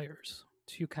opportunities for players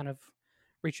to kind of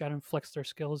reach out and flex their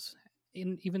skills.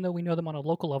 Even though we know them on a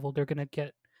local level, they're going to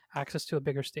get access to a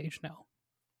bigger stage now.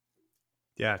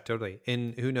 yeah, totally.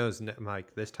 And who knows,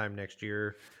 like this time next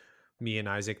year, me and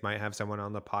Isaac might have someone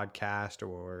on the podcast,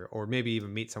 or maybe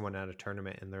even meet someone at a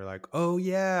tournament and they're like, "Oh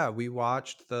yeah, we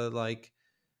watched the like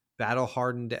battle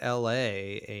hardened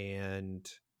LA and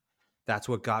that's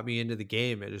what got me into the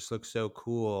game. It just looks so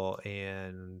cool,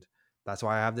 and that's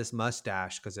why I have this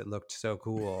mustache because it looked so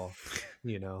cool,"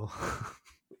 you know,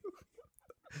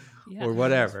 Yeah, or and it was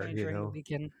whatever, funny during the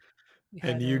weekend. We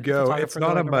And had you a go, it's photographer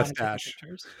not a going around and taking mustache.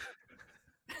 pictures.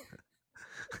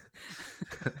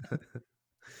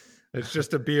 It's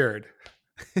just a beard.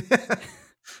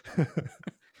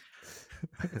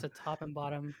 think it's a top and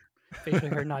bottom facial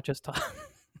hair, not just top.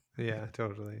 Yeah,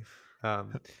 totally.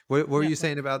 What were Yeah, you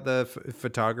saying about the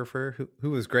photographer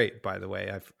who was great, by the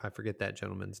way? I forget that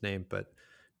gentleman's name, but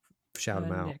shout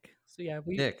him out. Nick. So yeah,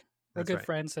 Nick. we're That's good right.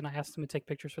 friends, and I asked him to take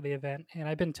pictures for the event, and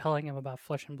I've been telling him about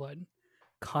Flesh and Blood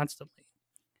constantly,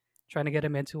 trying to get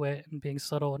him into it and being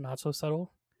subtle and not so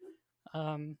subtle.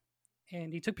 Um,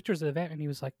 and he took pictures of the event, and he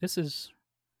was like, "This is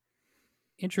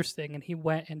interesting," and he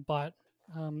went and bought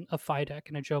a Phi deck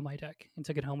and a Joe My deck and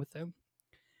took it home with him.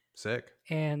 Sick.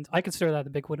 And I consider that the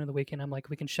big win of the weekend. I'm like,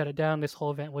 we can shut it down. This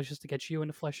whole event was just to get you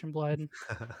into Flesh and Blood.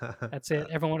 That's it.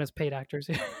 Everyone is paid actors.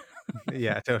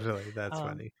 Yeah, totally. That's um,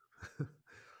 funny.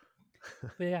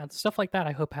 but yeah, stuff like that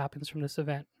I hope happens from this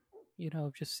event.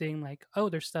 Just seeing like, oh,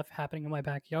 there's stuff happening in my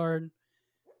backyard.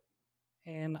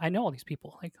 And I know all these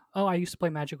people. Like, oh, I used to play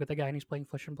Magic with a guy and he's playing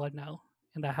Flesh and Blood now.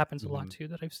 And that happens a lot too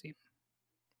that I've seen.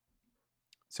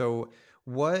 So,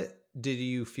 what did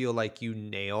you feel like you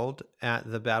nailed at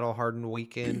the Battle Hardened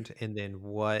weekend? And then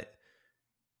what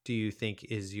do you think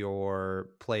is your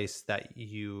place that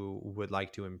you would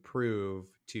like to improve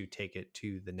to take it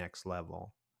to the next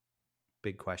level?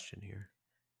 Big question here.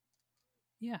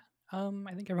 Yeah.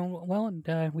 I think everyone went well,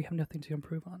 and we have nothing to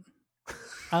improve on.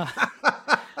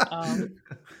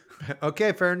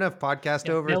 Okay, fair enough. Podcast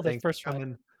Yeah, over. nailed it Thanks first for try.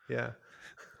 coming. Yeah.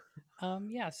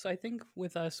 Yeah, so I think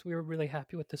with us, we were really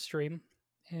happy with the stream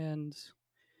and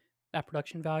that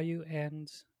production value.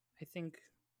 And I think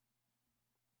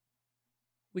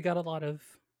we got a lot of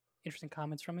interesting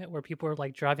comments from it where people were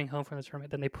like driving home from the tournament,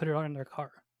 then they put it on in their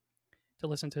car to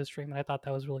listen to the stream. And I thought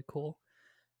that was really cool.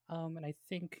 And I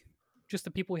think just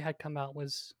the people we had come out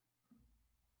was,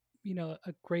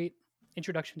 a great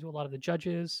introduction to a lot of the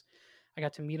judges. I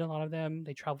got to meet a lot of them.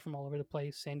 They traveled from all over the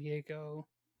place, San Diego,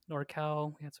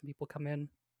 NorCal. We had some people come in.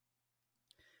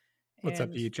 What's up,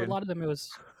 And for a Eachin? lot of them, it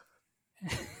was.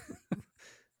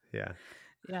 Yeah.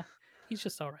 Yeah, he's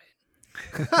just all right.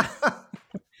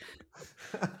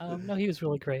 No, he was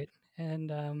really great.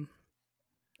 And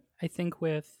I think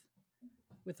with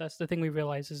us, the thing we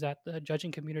realized is that the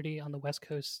judging community on the West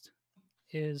Coast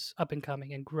is up and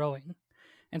coming and growing.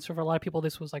 And so for a lot of people,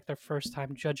 this was like their first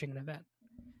time judging an event.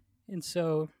 And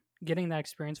so getting that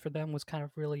experience for them was kind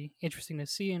of really interesting to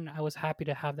see. And I was happy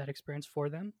to have that experience for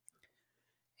them.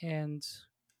 And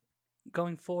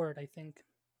going forward, I think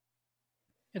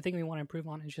the thing we want to improve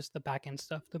on is just the back end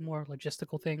stuff, the more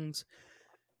logistical things,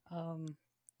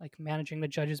 like managing the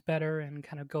judges better and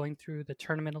kind of going through the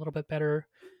tournament a little bit better.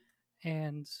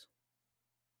 And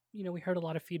we heard a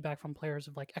lot of feedback from players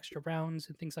of like extra rounds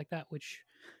and things like that, which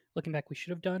looking back we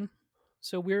should have done.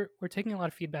 So we're taking a lot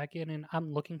of feedback in, and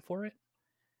I'm looking for it.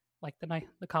 Like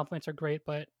the compliments are great,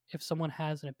 but if someone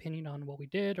has an opinion on what we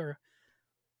did or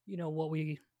what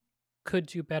we could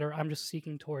do better, I'm just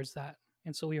seeking towards that.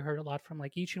 And so we heard a lot from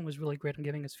like Eachin was really great on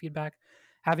giving us feedback,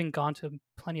 having gone to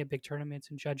plenty of big tournaments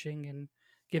and judging and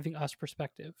giving us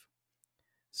perspective.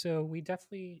 So we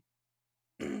definitely,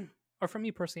 or for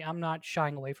me personally, I'm not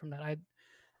shying away from that.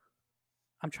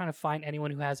 I'm trying to find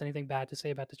anyone who has anything bad to say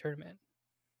about the tournament,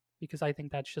 because I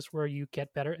think that's just where you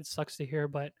get better. It sucks to hear,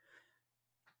 but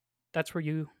that's where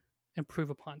you improve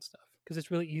upon stuff, because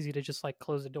it's really easy to just like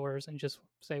close the doors and just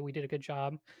say we did a good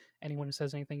job. Anyone who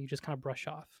says anything, you just kind of brush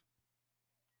off.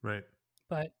 Right.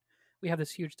 But we have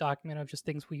this huge document of just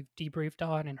things we've debriefed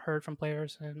on and heard from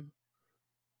players and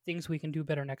things we can do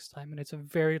better next time. And it's a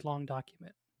very long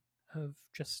document of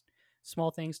just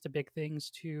small things to big things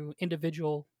to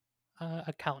individual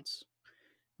accounts.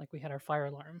 Like we had our fire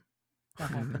alarm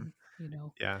that happened,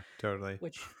 Yeah, totally.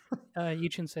 which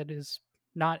Yuchin said is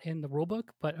not in the rule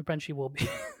book, but eventually will be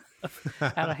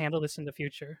how to handle this in the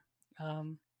future.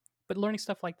 But learning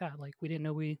stuff like that, like we didn't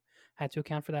know we had to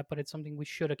account for that, but it's something we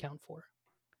should account for.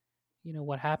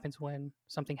 What happens when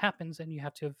something happens and you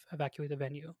have to evacuate the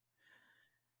venue.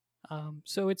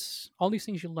 So it's all these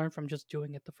things you learn from just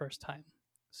doing it the first time.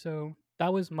 So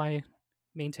that was my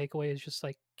main takeaway, is just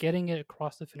like getting it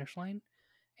across the finish line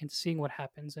and seeing what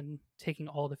happens and taking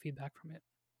all the feedback from it.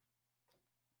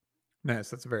 Nice.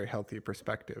 That's a very healthy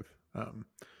perspective.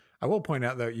 I will point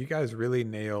out though, you guys really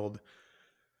nailed,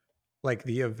 like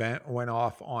the event went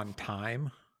off on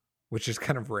time, which is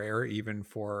kind of rare even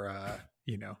for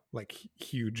like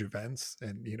huge events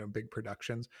and big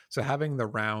productions. So having the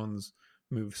rounds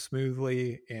move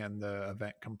smoothly and the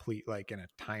event complete like in a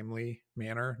timely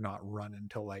manner, not run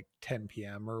until like 10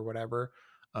 p.m. or whatever,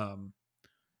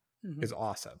 is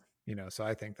awesome. So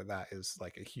I think that is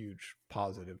like a huge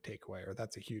positive takeaway, or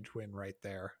that's a huge win right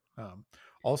there.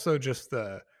 Also just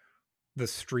the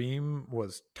stream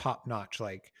was top notch.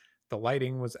 Like the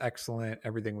lighting was excellent,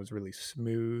 everything was really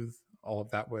smooth. all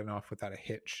of that went off without a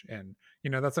hitch. And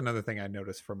that's another thing I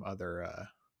noticed from other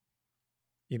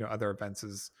other events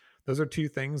is those are two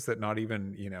things that not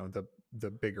even the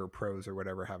bigger pros or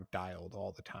whatever have dialed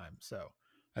all the time. So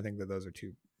I think that those are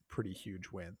two pretty huge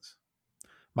wins.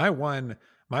 My one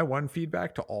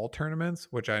feedback to all tournaments,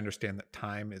 which I understand that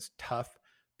time is tough,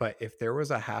 but if there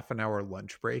was a half an hour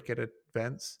lunch break at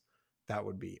events, that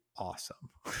would be awesome.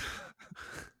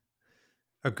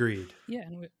 Agreed. Yeah,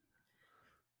 and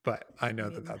but I know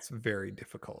that that's very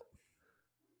difficult.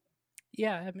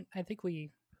 Yeah, I mean, I think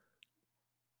we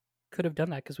could have done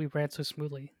that because we ran so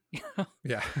smoothly.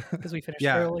 Yeah, because we finished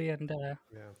Yeah. early, and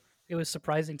it was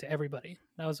surprising to everybody.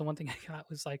 That was the one thing I got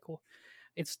was like, well,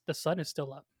 the sun is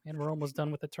still up, and we're almost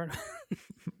done with the tournament.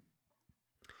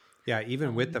 Yeah,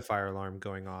 even with the fire alarm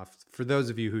going off, for those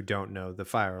of you who don't know, the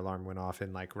fire alarm went off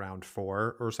in like round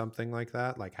 4 or something like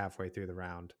that, like halfway through the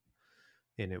round.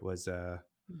 And it was a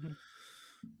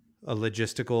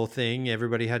logistical thing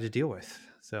everybody had to deal with.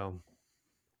 So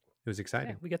it was exciting.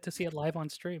 Yeah, we got to see it live on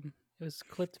stream. It was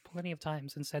clipped plenty of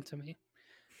times and sent to me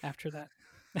after that.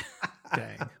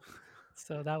 Dang.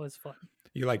 So that was fun.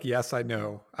 You're like, yes, I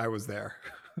know. I was there.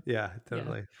 Yeah,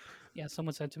 totally. Yeah,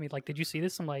 someone said to me, like, did you see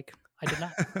this? I'm like, I did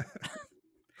not.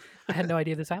 I had no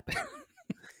idea this happened.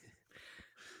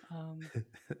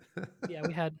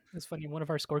 Yeah, it's funny. One of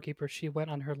our scorekeepers, she went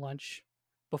on her lunch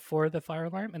before the fire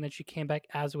alarm, and then she came back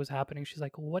as it was happening. She's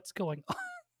like, what's going on?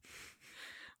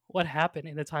 What happened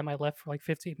in the time I left for like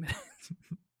 15 minutes?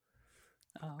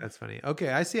 That's funny. Okay,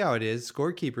 I see how it is.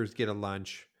 Scorekeepers get a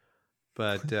lunch,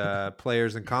 but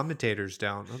players and commentators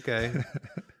don't. Okay.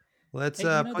 Let's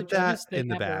put that in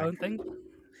the bag. Their own thing.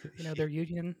 Their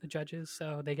union, the judges,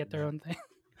 so they get their own thing.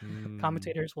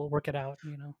 Commentators will work it out,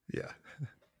 Yeah.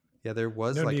 Yeah, there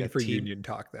was no like need for union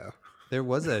talk though. There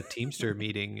was a Teamster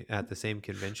meeting at the same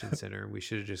convention center. We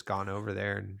should have just gone over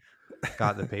there and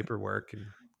got the paperwork and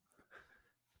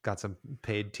got some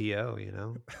paid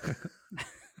TO,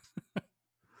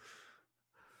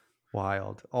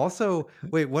 Wild. Also,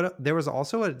 wait, there was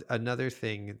also another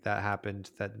thing that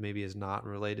happened that maybe is not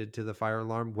related to the fire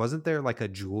alarm. Wasn't there like a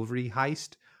jewelry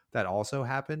heist that also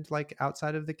happened like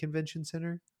outside of the convention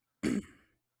center?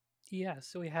 Yeah,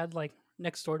 so we had like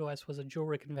next door to us was a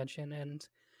jewelry convention, and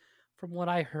from what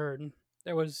I heard,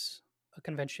 there was a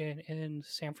convention in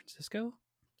San Francisco,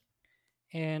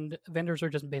 and vendors are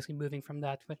just basically moving from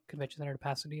that convention center to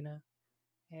Pasadena,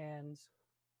 and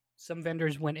some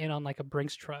vendors went in on like a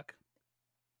Brinks truck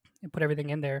and put everything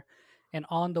in there, and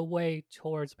on the way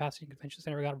towards the Pasadena Convention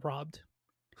Center, got robbed,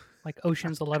 like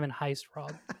Ocean's 11 heist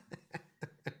rob.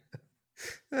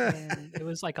 And it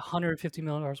was like $150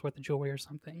 million worth of jewelry or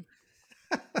something.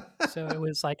 So it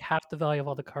was like half the value of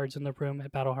all the cards in the room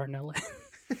at Battle Hard in LA.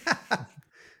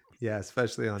 Yeah,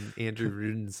 especially on Andrew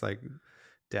Ruden's like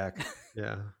deck.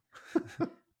 Yeah.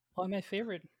 Well, my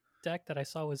favorite deck that I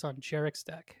saw was on Jarek's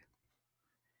deck,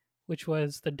 which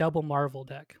was the double Marvel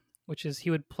deck, which is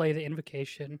he would play the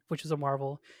Invocation, which is a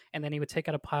Marvel, and then he would take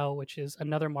out a pile, which is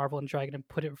another Marvel and Dragon, and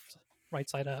put it right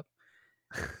side up.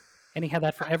 And he had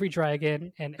that for every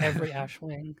Dragon and every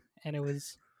Ashwing, and it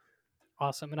was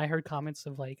awesome. And I heard comments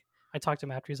of like, I talked to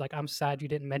him after, he's like, I'm sad you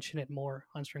didn't mention it more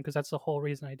on stream, because that's the whole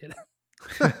reason I did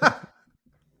it.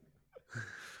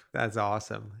 That's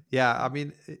awesome. Yeah, I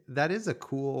mean, that is a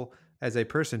cool, as a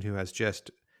person who has just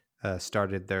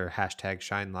started their hashtag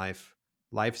Shine Life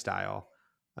lifestyle,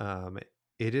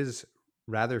 it is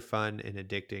rather fun and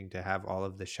addicting to have all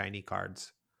of the shiny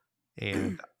cards.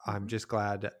 And I'm just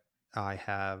glad I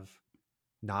have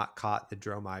not caught the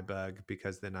Dromai bug,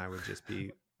 because then I would just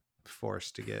be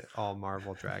forced to get all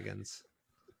Marvel dragons.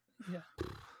 Yeah.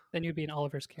 Then you'd be in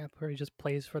Oliver's camp where he just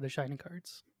plays for the shiny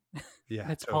cards. Yeah.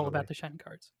 It's all about the shiny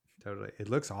cards. Totally. It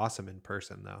looks awesome in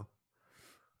person, though. I'll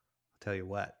tell you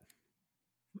what.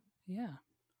 Yeah.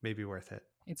 Maybe worth it.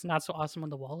 It's not so awesome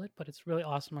on the wallet, but it's really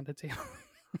awesome on the table.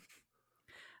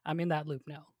 I'm in that loop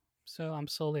now, so I'm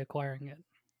slowly acquiring it.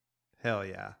 Hell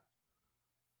yeah.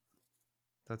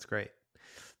 That's great.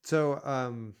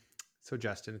 So,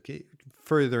 Justin,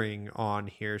 furthering on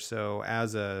here. So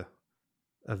as a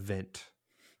event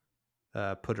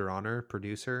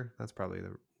producer, that's probably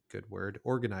the good word,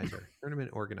 organizer, tournament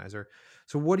organizer.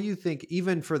 So what do you think,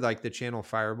 even for like the Channel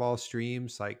Fireball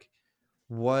streams, like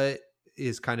what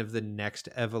is kind of the next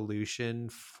evolution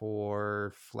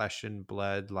for Flesh and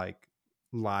Blood, like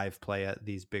live play at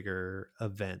these bigger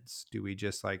events? Do we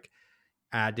just like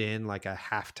add in like a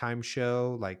halftime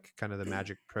show, like kind of the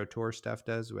Magic Pro Tour stuff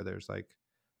does, where there's like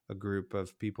a group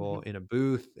of people in a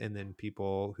booth and then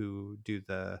people who do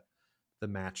the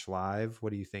match live?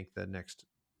 What do you think the next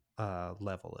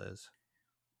level is?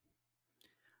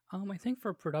 I think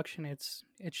for production, it's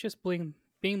just being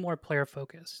more player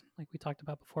focused, like we talked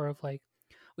about before. Of like,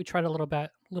 we tried a little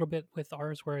bit with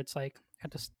ours, where it's like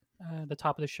at the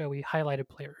top of the show, we highlighted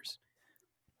players,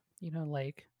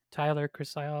 like Tyler,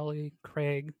 Chris Iali,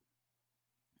 Craig,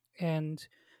 and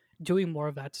doing more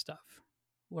of that stuff,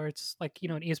 where it's like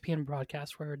an ESPN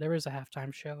broadcast where there is a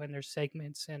halftime show and there's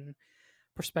segments and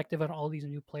perspective on all these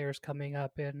new players coming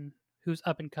up and who's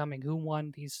up and coming, who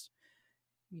won these,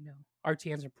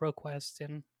 RTNs and ProQuest.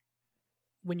 And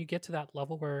when you get to that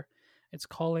level where it's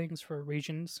callings for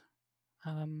regions,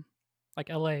 um, like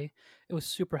LA, it was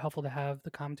super helpful to have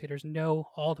the commentators know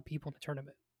all the people in the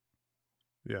tournament,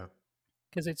 Yeah.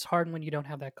 because it's hard when you don't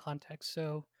have that context.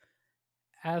 So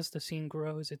as the scene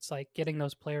grows, it's like getting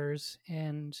those players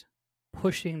and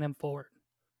pushing them forward,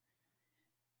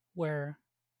 where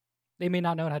they may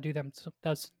not know how to do them.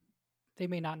 They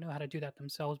may not know how to do that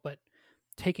themselves, but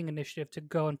taking initiative to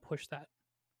go and push that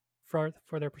for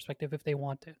their perspective if they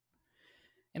want it.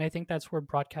 And I think that's where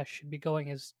broadcast should be going,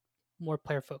 is more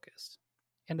player focused.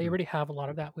 And they already have a lot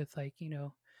of that with, like,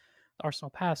 the Arsenal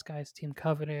Pass guys, Team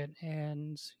Covenant,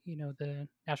 and the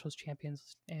Nationals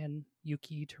champions, and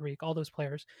Yuki, Tariq, all those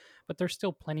players. But there's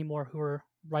still plenty more who are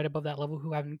right above that level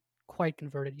who haven't quite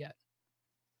converted yet.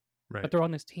 Right. But they're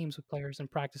on these teams with players and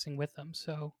practicing with them.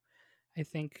 So I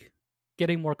think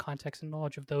getting more context and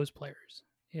knowledge of those players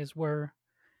is where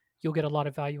you'll get a lot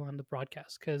of value on the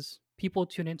broadcast, because people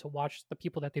tune in to watch the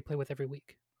people that they play with every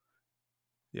week.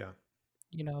 Yeah.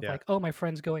 Of Yeah. like, oh, my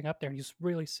friend's going up there and he's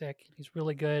really sick, he's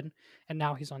really good, and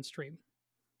now he's on stream.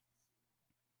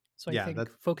 So I Yeah, think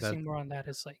focusing more on that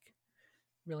is like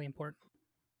really important.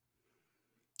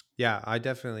 Yeah, I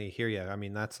definitely hear you. I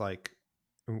mean, that's like,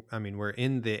 we're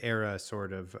in the era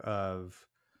sort of,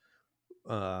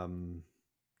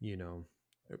 you know,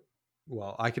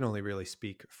 well, I can only really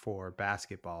speak for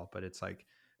basketball, but it's like,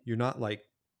 you're not like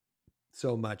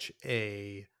so much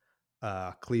a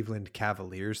Cleveland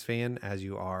Cavaliers fan as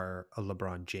you are a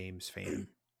LeBron James fan,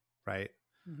 right?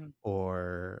 Mm-hmm.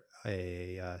 Or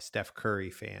a Steph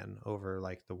Curry fan over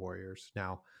like the Warriors.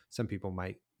 Now, some people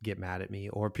might get mad at me,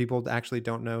 or people actually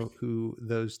don't know who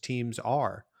those teams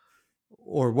are,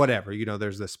 or whatever.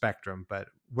 There's the spectrum. But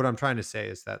what I'm trying to say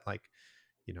is that, like,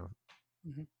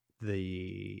 Mm-hmm.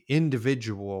 the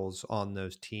individuals on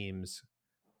those teams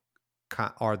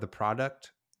are the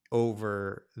product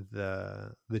over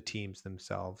the teams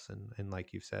themselves, and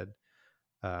like you've said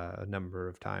a number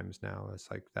of times now, it's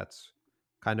like that's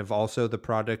kind of also the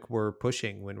product we're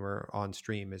pushing when we're on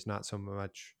stream, is not so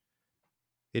much,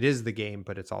 it is the game,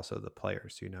 but it's also the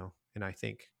players. And I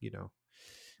think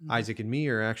Mm-hmm. Isaac and me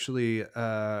are actually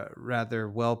rather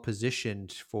well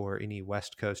positioned for any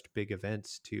West Coast big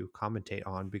events to commentate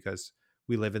on, because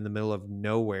we live in the middle of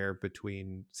nowhere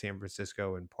between San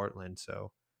Francisco and Portland.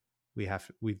 So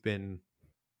we've been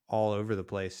all over the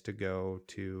place to go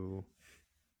to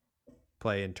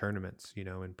play in tournaments,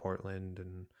 in Portland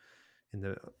and in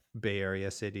the Bay Area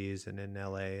cities and in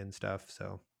LA and stuff.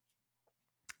 So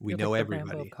we You're know like the Rambo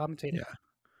of everybody. commentating.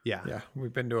 Yeah.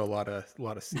 We've been to a lot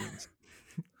of scenes.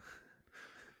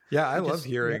 Yeah, I love We have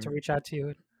hearing. to reach out to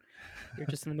you. You're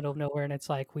just in the middle of nowhere, and it's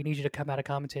like, we need you to come out of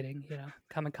commentating.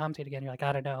 Come and commentate again. You're like,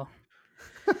 I don't know.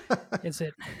 Is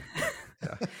it?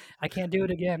 Yeah. I can't do it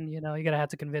again. You're gonna have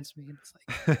to convince me. And it's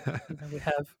like, we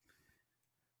have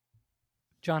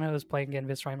John O's playing again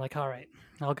this round. I'm like, all right,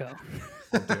 I'll go.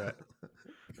 I'll do it.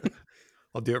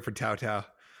 I'll do it for Tao Tao.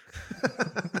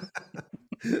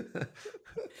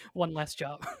 One last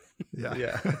job.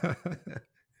 Yeah.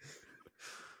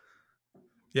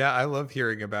 Yeah, I love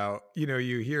hearing about,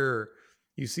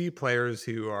 you see players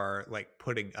who are like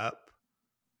putting up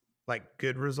like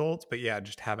good results, but yeah,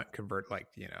 just haven't converted, like,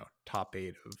 top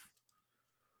 8 of,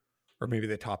 or maybe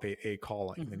the top 8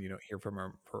 calling, Mm-hmm. then you don't hear from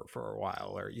them for a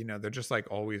while, or, they're just like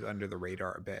always under the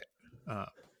radar a bit.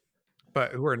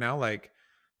 But who are now like,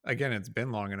 again, it's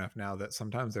been long enough now that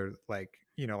sometimes they're like,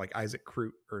 like Isaac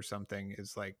Crute or something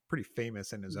is like pretty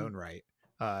famous in his Mm-hmm. own right.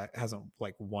 Hasn't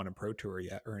like won a pro tour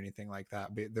yet or anything like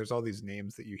that. But there's all these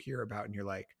names that you hear about and you're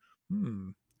like,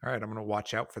 all right, I'm going to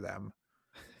watch out for them.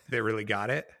 They really got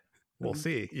it. We'll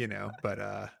see,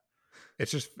 but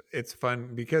it's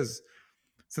fun because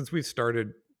since we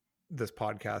started this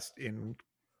podcast in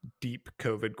deep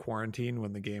COVID quarantine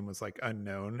when the game was like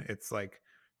unknown, it's like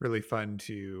really fun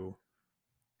to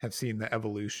have seen the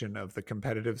evolution of the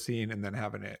competitive scene and then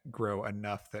having it grow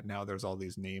enough that now there's all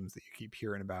these names that you keep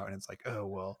hearing about. And it's like, oh,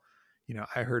 well,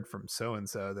 I heard from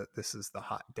so-and-so that this is the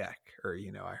hot deck, or,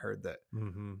 I heard that,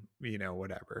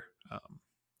 whatever.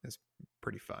 It's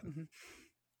pretty fun. Mm-hmm.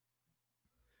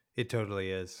 It totally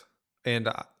is. And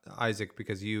Isaac,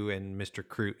 because you and Mr.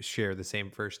 Crute share the same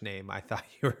first name, I thought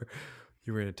you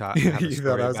were going to have a You thought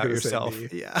story I was about going to say yourself. me.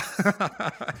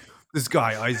 Yeah. This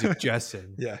guy, Isaac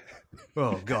Jessen. Yeah.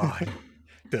 Oh, God.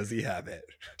 Does he have it?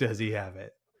 Does he have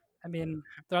it? I mean,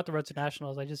 throughout the road to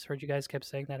nationals, I just heard you guys kept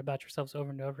saying that about yourselves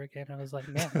over and over again. And I was like,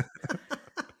 man,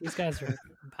 these guys are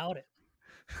about it.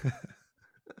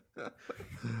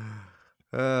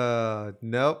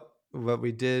 Nope. But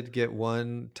we did get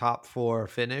one top 4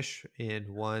 finish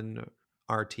in one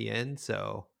RTN,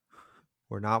 so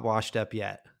we're not washed up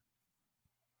yet.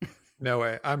 No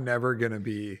way. I'm never going to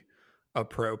be a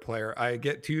pro player. I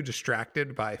get too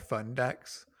distracted by fun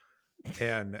decks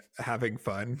and having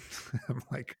fun. I'm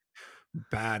like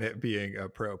bad at being a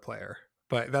pro player,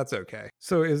 but that's okay.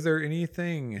 So is there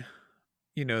anything,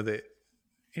 that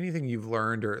anything you've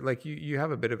learned, or like you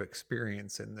have a bit of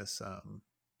experience in this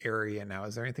area now?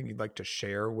 Is there anything you'd like to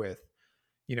share with,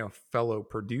 fellow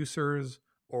producers,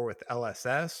 or with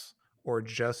LSS, or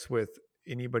just with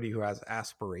anybody who has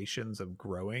aspirations of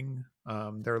growing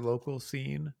their local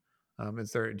scene?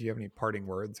 Do you have any parting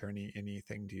words or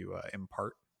anything to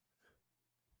impart?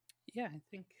 Yeah, I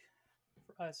think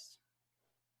for us,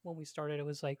 when we started, it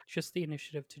was like just the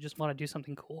initiative to just want to do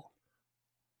something cool.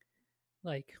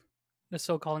 Like the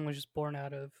So Calling was just born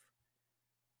out of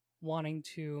wanting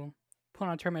to put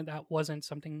on a tournament that wasn't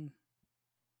something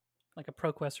like a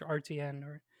ProQuest or RTN,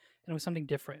 and it was something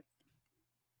different.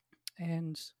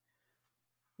 And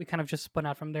we kind of just spun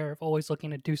out from there of always looking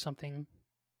to do something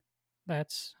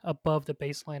that's above the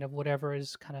baseline of whatever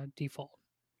is kind of default.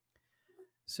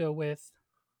 So with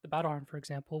the Battle Arm, for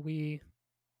example,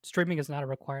 streaming is not a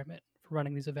requirement for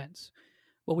running these events,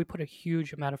 but we put a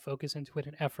huge amount of focus into it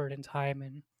and effort and time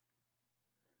and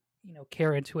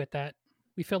care into it, that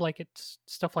we feel like it's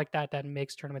stuff like that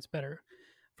makes tournaments better.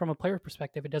 From a player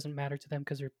perspective, it doesn't matter to them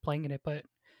because they're playing in it, but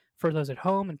for those at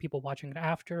home and people watching it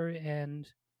after, and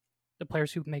the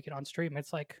players who make it on stream,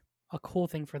 it's like a cool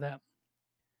thing for them.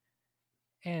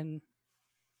 And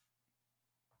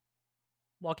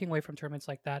walking away from tournaments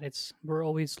like that, we're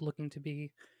always looking to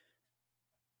be,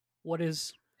 what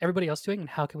is everybody else doing and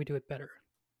how can we do it better?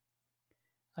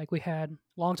 Like we had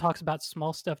long talks about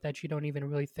small stuff that you don't even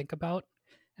really think about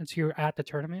until you're at the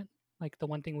tournament. Like the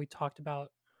one thing we talked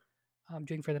about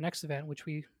doing for the next event, which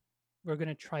we were going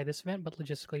to try this event, but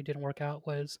logistically didn't work out,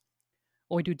 was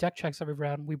when we do deck checks every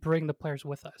round, we bring the players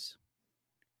with us.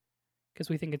 Because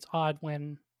we think it's odd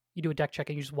when you do a deck check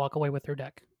and you just walk away with their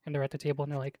deck and they're at the table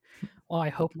and they're like, well, I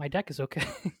hope my deck is okay.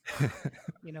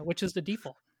 Which is the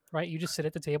default, right? You just sit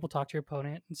at the table, talk to your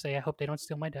opponent and say, I hope they don't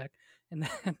steal my deck. And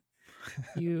then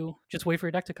you just wait for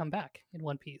your deck to come back in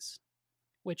one piece,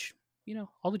 which,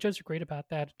 all the judges are great about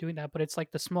that, doing that, but it's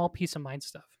like the small peace of mind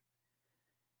stuff.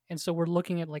 And so we're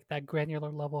looking at like that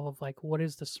granular level of like, what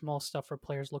is the small stuff for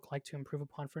players look like to improve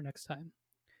upon for next time?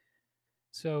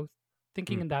 So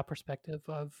thinking in that perspective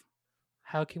of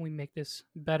how can we make this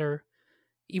better,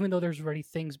 even though there's already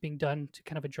things being done to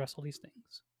kind of address all these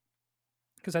things.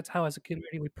 Because that's how, as a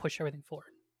community, we push everything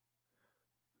forward.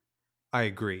 I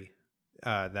agree.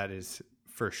 That is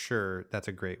for sure. That's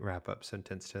a great wrap-up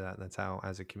sentence to that. That's how,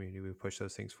 as a community, we push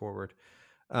those things forward.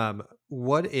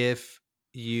 What if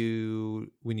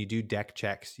when you do deck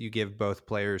checks, you give both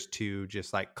players 2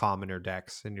 just like commoner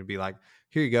decks, and you'd be like,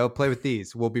 here you go, play with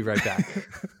these. We'll be right back.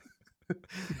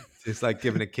 Just like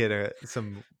giving a kid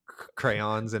some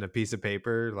crayons and a piece of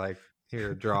paper, like,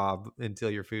 here, draw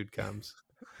until your food comes.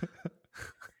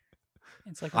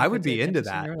 It's like I would be into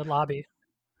that. You're in the lobby.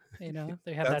 They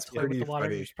have that toy with the water,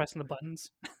 and you're just pressing the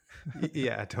buttons.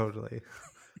 Yeah, totally.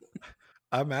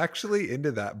 I'm actually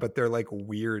into that, but they're like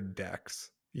weird decks,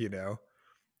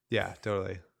 Yeah,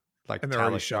 totally. Like, and they're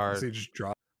already Talishar. shuffled, so you just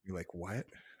draw. You're like, what?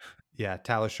 Yeah,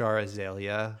 Talishar,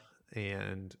 Azalea,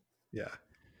 and yeah,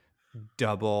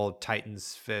 double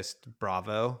Titan's Fist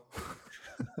Bravo.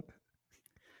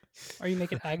 Or you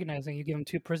make it agonizing. You give them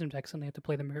 2 prism decks and they have to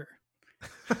play the mirror.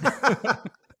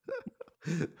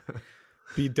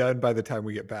 Be done by the time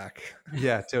we get back.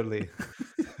 Yeah, totally.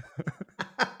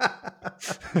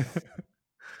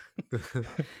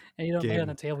 And you don't lay it on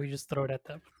the table, you just throw it at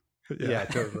them. Yeah,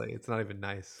 totally. It's not even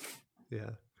nice. Yeah.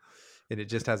 And it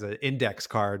just has an index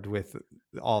card with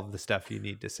all of the stuff you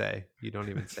need to say. You don't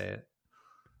even say it.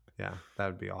 Yeah, that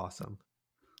would be awesome.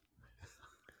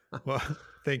 Well,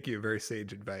 thank you. Very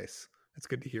sage advice. It's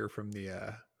good to hear from the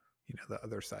the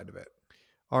other side of it.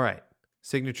 All right.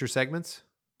 Signature segments.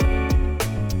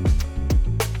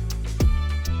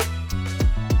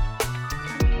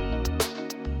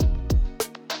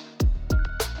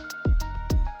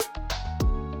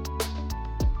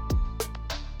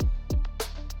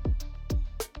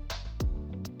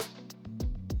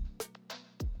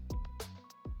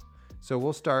 So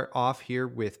we'll start off here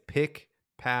with pick,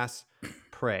 pass,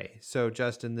 pray. So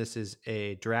Justin, this is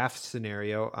a draft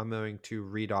scenario. I'm going to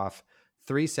read off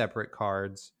 3 separate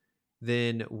cards.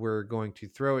 Then we're going to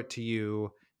throw it to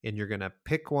you, and you're going to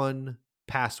pick one,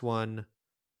 pass one,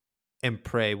 and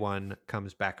pray one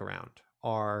comes back around.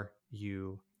 Are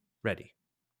you ready?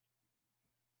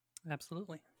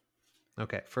 Absolutely.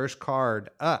 Okay, first card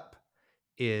up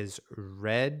is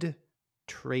Red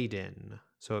Trade-In.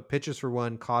 So it pitches for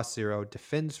 1, costs 0,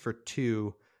 defends for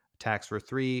 2, attacks for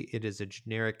 3. It is a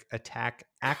generic attack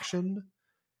action,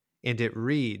 and it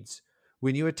reads,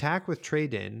 when you attack with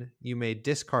Trade-In, you may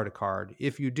discard a card.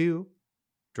 If you do,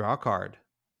 draw a card.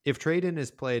 If Trade-In is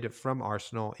played from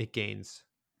Arsenal, it gains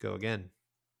Go Again.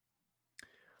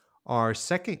 Our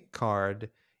second card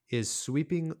is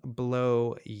Sweeping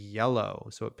Blow Yellow.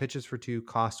 So it pitches for 2,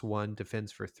 costs 1,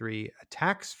 defends for 3,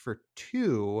 attacks for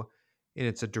 2, and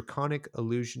it's a Draconic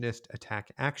Illusionist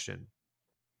attack action.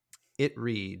 It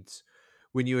reads,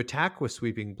 when you attack with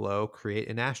Sweeping Blow, create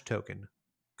an Ash token.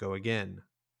 Go again.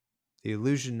 The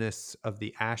Illusionists of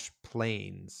the Ash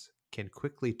Plains can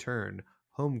quickly turn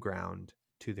home ground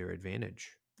to their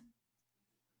advantage.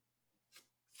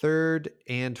 Third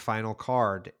and final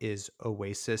card is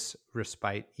Oasis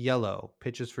Respite Yellow.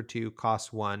 Pitches for 2,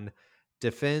 costs 1,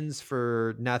 defends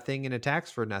for nothing, and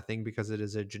attacks for nothing because it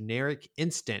is a generic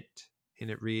instant. And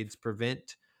it reads,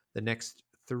 prevent the next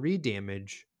 3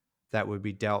 damage that would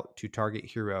be dealt to target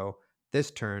hero this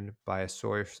turn by a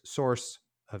source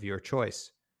of your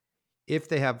choice. If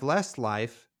they have less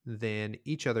life than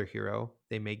each other hero,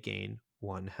 they may gain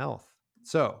 1 health.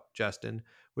 So, Justin,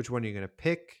 which one are you going to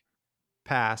pick,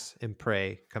 pass, and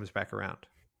pray comes back around?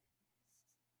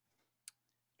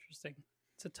 Interesting.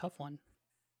 It's a tough one.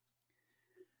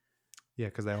 Yeah,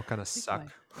 because they all kind of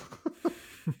suck.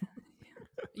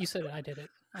 You said it, I did it.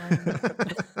 I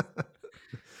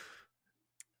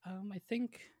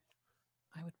think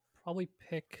I would probably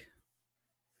pick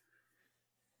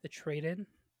the Trade-In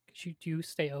because you do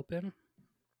stay open,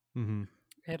 Mm-hmm.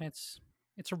 and it's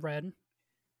a red,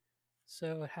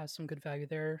 so it has some good value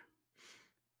there.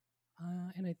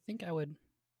 And I think I would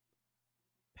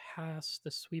pass the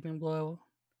Sweeping Blow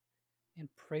and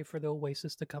pray for the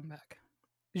Oasis to come back,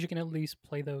 because you can at least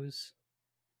play those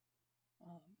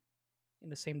in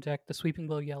the same deck. The Sweeping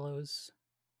Blow yellows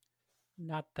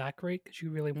not that great because you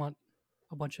really want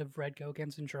a bunch of red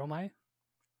Go-Agains and Dromai.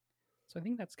 So I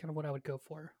think that's kind of what I would go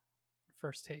for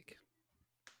first take.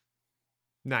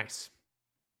 Nice.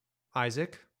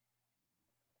 Isaac?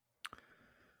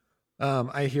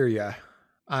 I hear ya.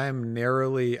 I'm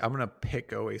going to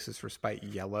pick Oasis Respite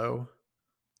Yellow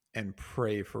and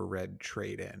pray for Red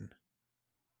Trade-In.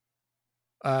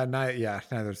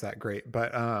 Neither's that great,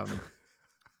 but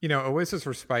Oasis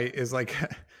Respite is like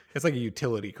it's like a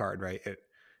utility card, right?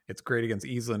 It's great against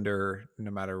Islander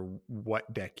no matter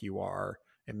what deck you are.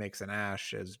 It makes an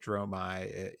Ash as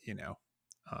Dromai.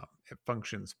 It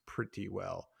functions pretty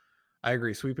well. I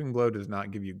agree. Sweeping Blow does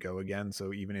not give you Go Again,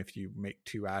 so even if you make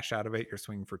 2 Ash out of it, you're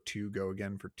swinging for 2 Go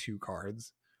Again for 2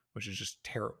 cards, which is just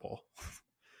terrible.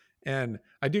 And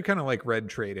I do kind of like Red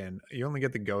Trade-In. You only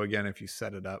get the Go Again if you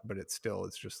set it up, but it's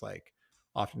just like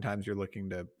oftentimes you're looking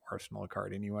to arsenal a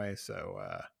card anyway. So,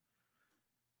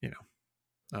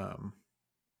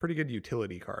 pretty good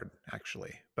utility card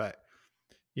actually. But,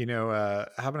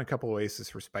 having a couple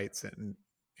Oasis Respites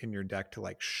in your deck to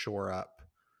like shore up,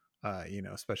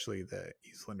 especially the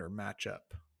Islander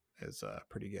matchup is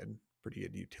pretty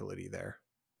good utility there.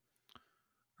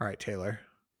 All right, Taylor,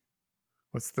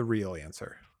 what's the real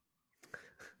answer?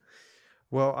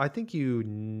 Well, I think you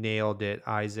nailed it,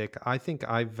 Isaac. I think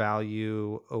I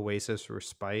value Oasis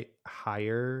Respite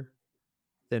higher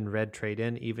than Red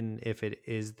Trade-In, even if it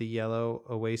is the yellow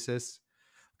Oasis,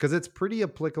 because it's pretty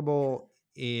applicable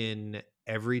in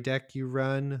every deck you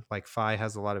run. Like Fi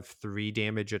has a lot of 3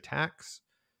 damage attacks.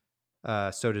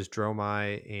 So does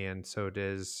Dromai, and so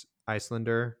does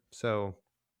Icelander. So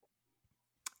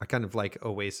I kind of like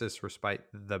Oasis Respite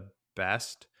the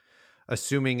best,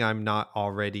 assuming I'm not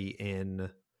already in.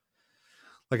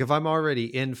 Like if I'm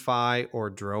already in Fi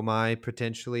or Dromai,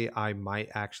 potentially I might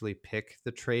actually pick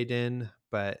the Trade-In.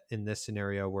 But in this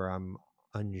scenario where I'm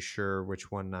unsure which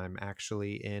one I'm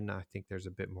actually in, I think there's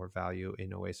a bit more value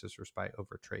in Oasis Respite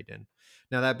over Trade-In.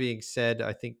 Now, that being said,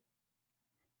 I think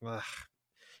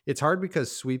it's hard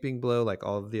because Sweeping Blow, like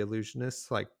all of the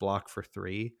illusionists, like block for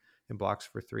 3, and blocks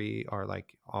for 3 are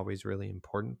like always really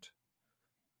important.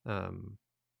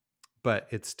 But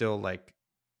it's still like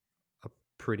a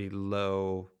pretty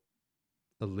low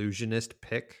illusionist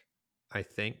pick, I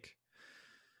think.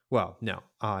 Well, no,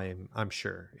 I'm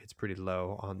sure it's pretty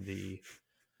low on the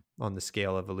on the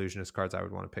scale of illusionist cards I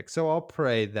would want to pick. So I'll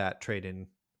pray that trade-in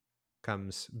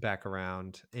comes back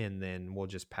around, and then we'll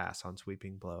just pass on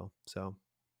Sweeping Blow. So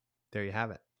there you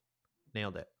have it.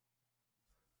 Nailed it.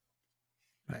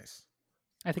 Nice.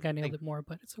 I think I nailed it more,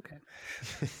 but it's okay.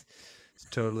 It's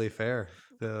totally fair.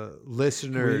 The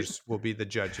listeners will be the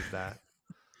judge of that.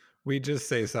 We just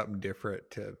say something different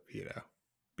to,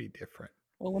 be different.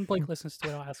 Well, when Blake listens to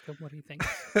it, I'll ask him what he thinks.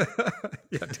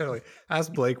 Yeah, totally.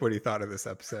 Ask Blake what he thought of this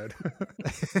episode.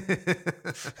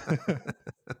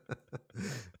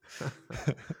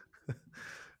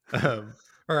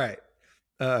 All right.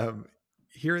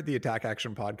 Here at the Attack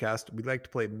Action Podcast, we like to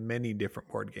play many different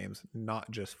board games,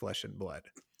 not just Flesh and Blood.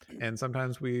 And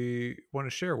sometimes we want to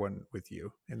share one with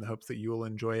you in the hopes that you will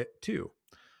enjoy it too.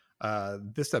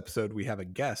 This episode, we have a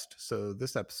guest. So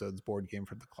this episode's board game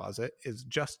from the closet is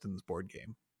Justin's board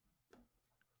game.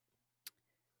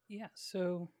 Yeah,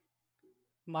 so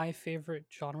my favorite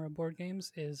genre of board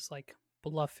games is like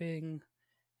bluffing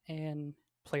and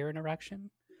player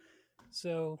interaction.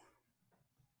 So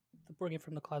the board game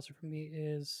from the closet for me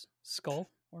is Skull,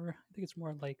 or I think it's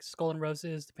more like Skull and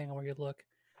Roses, depending on where you look.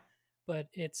 But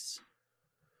it's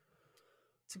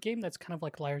a game that's kind of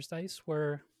like Liar's Dice,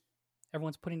 where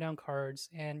everyone's putting down cards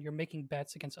and you're making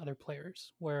bets against other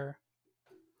players, where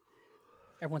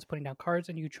everyone's putting down cards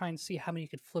and you try and see how many you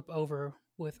could flip over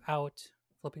without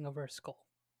flipping over a skull.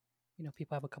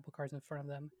 People have a couple cards in front of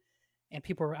them and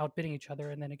people are outbidding each other,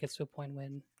 and then it gets to a point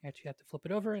when you actually have to flip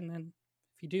it over, and then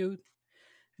if you do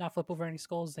not flip over any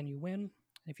skulls, then you win. And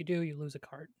if you do, you lose a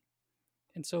card.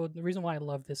 And so the reason why I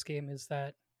love this game is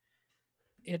that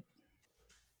the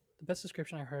best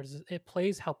description I heard is it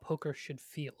plays how poker should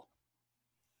feel.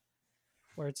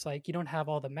 Where it's like you don't have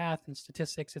all the math and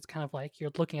statistics. It's kind of like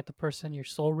you're looking at the person, you're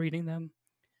soul reading them,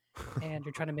 and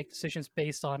you're trying to make decisions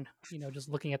based on, just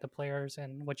looking at the players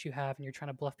and what you have, and you're trying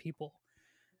to bluff people.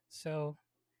 So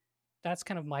that's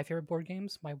kind of my favorite board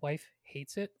games. My wife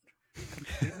hates it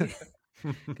completely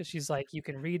because she's like, you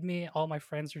can read me. All my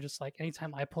friends are just like,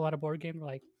 anytime I pull out a board game, they're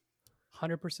like,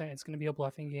 100% it's going to be a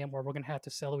bluffing game where we're going to have to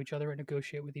sell to each other and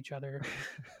negotiate with each other.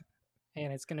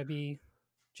 And it's going to be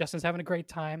Justin's having a great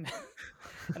time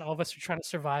and all of us are trying to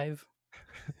survive.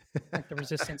 Like the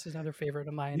Resistance is another favorite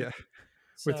of mine. Yeah.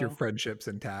 So, with your friendships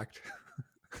intact.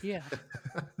 Yeah.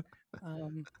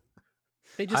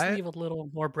 They just leave a little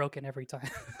more broken every time.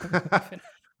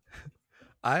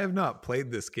 I have not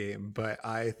played this game, but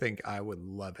I think I would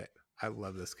love it. I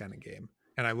love this kind of game.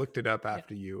 And I looked it up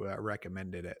after you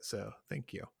recommended it. So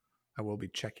thank you. I will be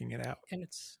checking it out. And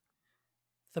it's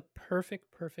the perfect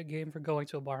game for going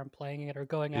to a bar and playing it, or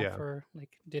going out for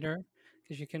like dinner,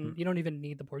 because you don't even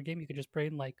need the board game. You could just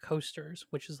bring like coasters,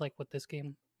 which is like what this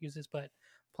game uses, but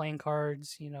playing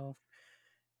cards,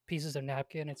 pieces of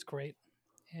napkin. It's great.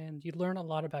 And you learn a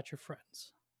lot about your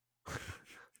friends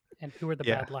and who are the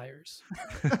bad liars.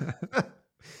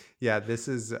 Yeah, this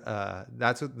is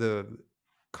that's what the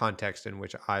context in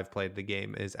which I've played the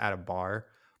game is, at a bar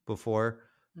before.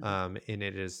 And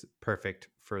it is perfect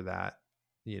for that.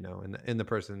 And the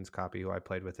person's copy who I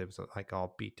played with, it was like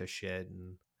all beat to shit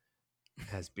and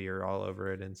has beer all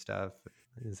over it and stuff.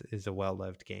 Is a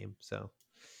well-loved game. So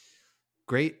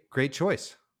great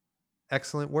choice.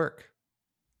 Excellent work.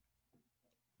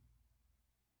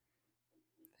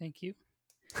 Thank you.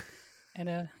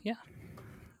 And yeah.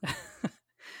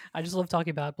 I just love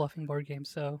talking about bluffing board games,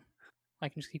 so I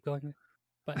can just keep going.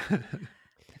 But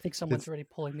I think someone's already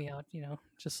pulling me out,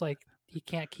 just like he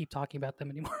can't keep talking about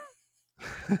them anymore.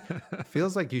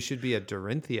 Feels like you should be a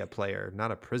Dorinthia player,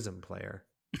 not a Prism player,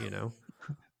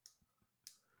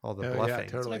 all the bluffing. Yeah,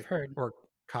 totally. I've heard. Or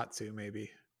Katsu,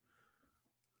 maybe.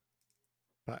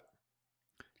 But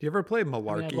do you ever play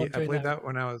Malarkey? I played that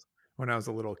when I was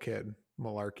a little kid.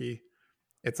 Malarkey.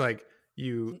 It's like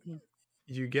you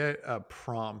get a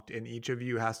prompt and each of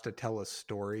you has to tell a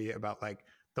story about like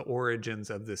the origins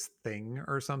of this thing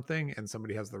or something, and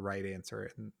somebody has the right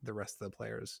answer and the rest of the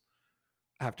players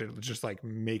have to just like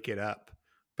make it up,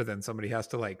 but then somebody has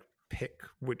to like pick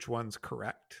which one's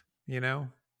correct,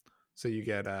 so you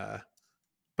get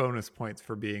bonus points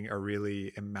for being a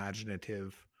really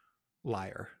imaginative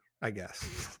liar, I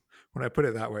guess. When I put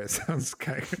it that way, it sounds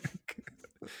kind of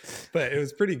but it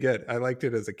was pretty good. I liked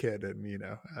it as a kid, and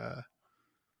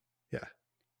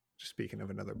just speaking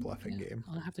of another bluffing game,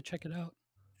 I'll have to check it out.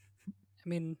 I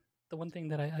mean, the one thing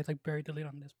that I like buried the lead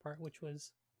on this part, which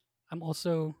was I'm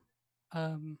also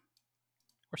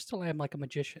or still am like a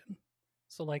magician.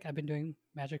 So like I've been doing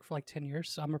magic for like 10 years,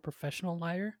 so I'm a professional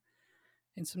liar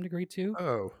in some degree too.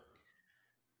 Oh,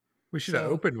 we should have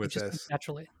opened with this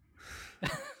naturally.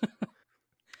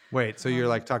 Wait, so you're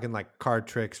like talking like card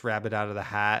tricks, rabbit out of the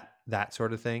hat, that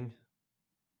sort of thing?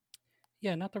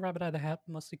 Yeah, not the rabbit out of the hat,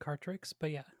 mostly card tricks,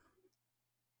 but yeah.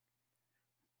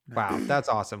 Wow, that's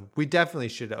awesome. We definitely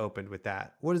should have opened with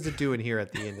that. What is it doing here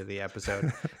at the end of the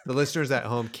episode? The listeners at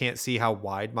home can't see how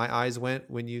wide my eyes went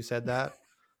when you said that.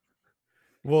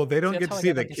 Well, they See, don't that's get how to I see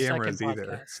got, the like, the second cameras either.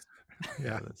 podcast.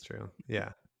 Yeah, that's true. Yeah.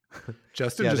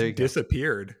 Justin Yeah, there you just go.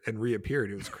 disappeared and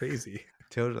reappeared. It was crazy.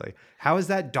 Totally. How is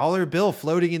that dollar bill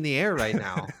floating in the air right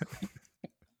now?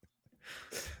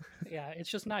 Yeah, it's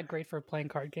just not great for playing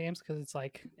card games because it's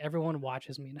like everyone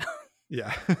watches me now.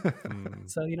 Yeah.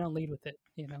 So you don't lead with it,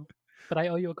 you know. But I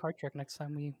owe you a card trick next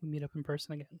time we meet up in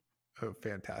person again. Oh,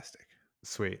 fantastic.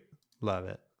 Sweet. Love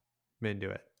it. I'm into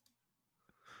it.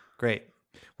 Great.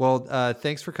 Well,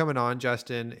 thanks for coming on,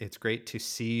 Justin. It's great to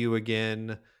see you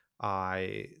again.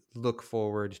 I look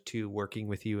forward to working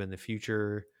with you in the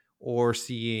future or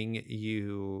seeing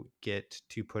you get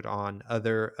to put on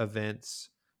other events.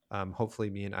 Hopefully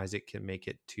me and Isaac can make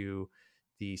it to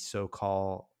the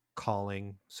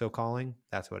calling.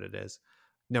 That's what it is.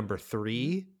 Number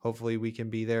 3. Hopefully we can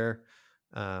be there.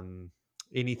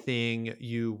 Anything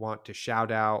you want to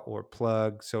shout out or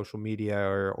plug, social media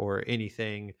or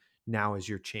anything, now is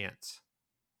your chance.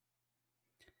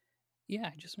 Yeah,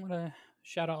 I just want to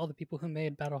shout out all the people who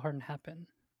made Battle Hardened happen.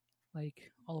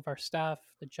 Like all of our staff,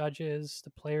 the judges,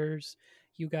 the players,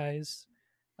 you guys.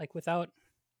 Like without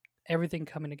everything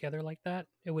coming together like that,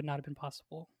 it would not have been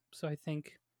possible. So I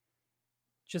think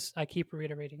just I keep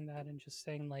reiterating that and just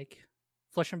saying like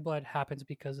Flesh and Blood happens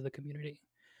because of the community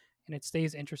and it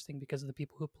stays interesting because of the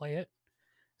people who play it.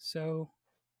 So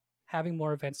having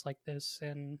more events like this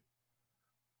and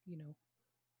you know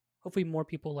hopefully more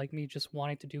people like me just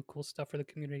wanting to do cool stuff for the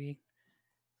community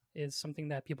is something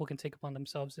that people can take upon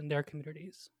themselves in their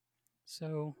communities.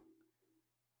 So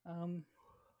I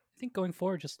think going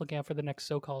forward, just looking out for the next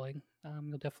So Calling.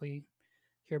 You'll definitely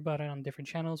hear about it on different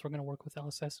channels. We're going to work with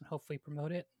LSS and hopefully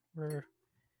promote it. We're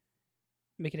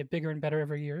making it bigger and better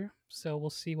every year. So we'll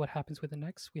see what happens with the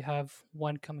next. We have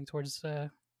one coming towards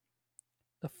the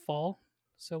fall.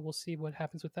 So we'll see what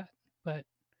happens with that. But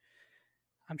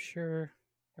I'm sure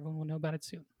everyone will know about it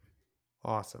soon.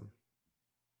 Awesome.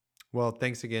 Well,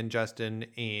 thanks again, Justin,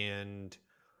 and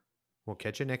we'll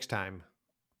catch you next time.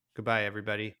 Goodbye,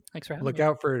 everybody. Thanks for having Look me.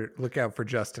 out for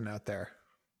Justin out there.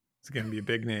 It's going to be a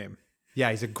big name.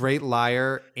 Yeah, he's a great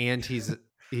liar and he's a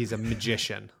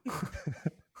magician.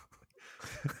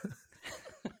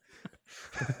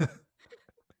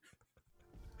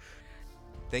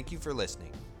 Thank you for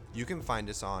listening. You can find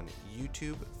us on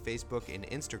YouTube, Facebook, and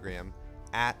Instagram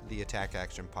at the Attack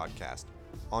Action Podcast.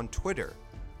 On Twitter,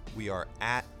 we are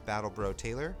at BattleBro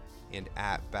Taylor and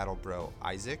at BattleBro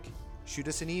Isaac. Shoot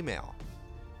us an email,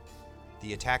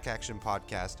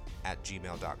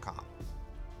 theattackactionpodcast@gmail.com.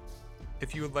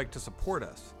 If you would like to support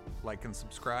us, like and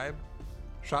subscribe,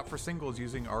 shop for singles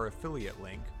using our affiliate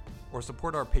link, or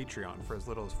support our Patreon for as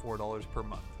little as $4 per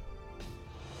month.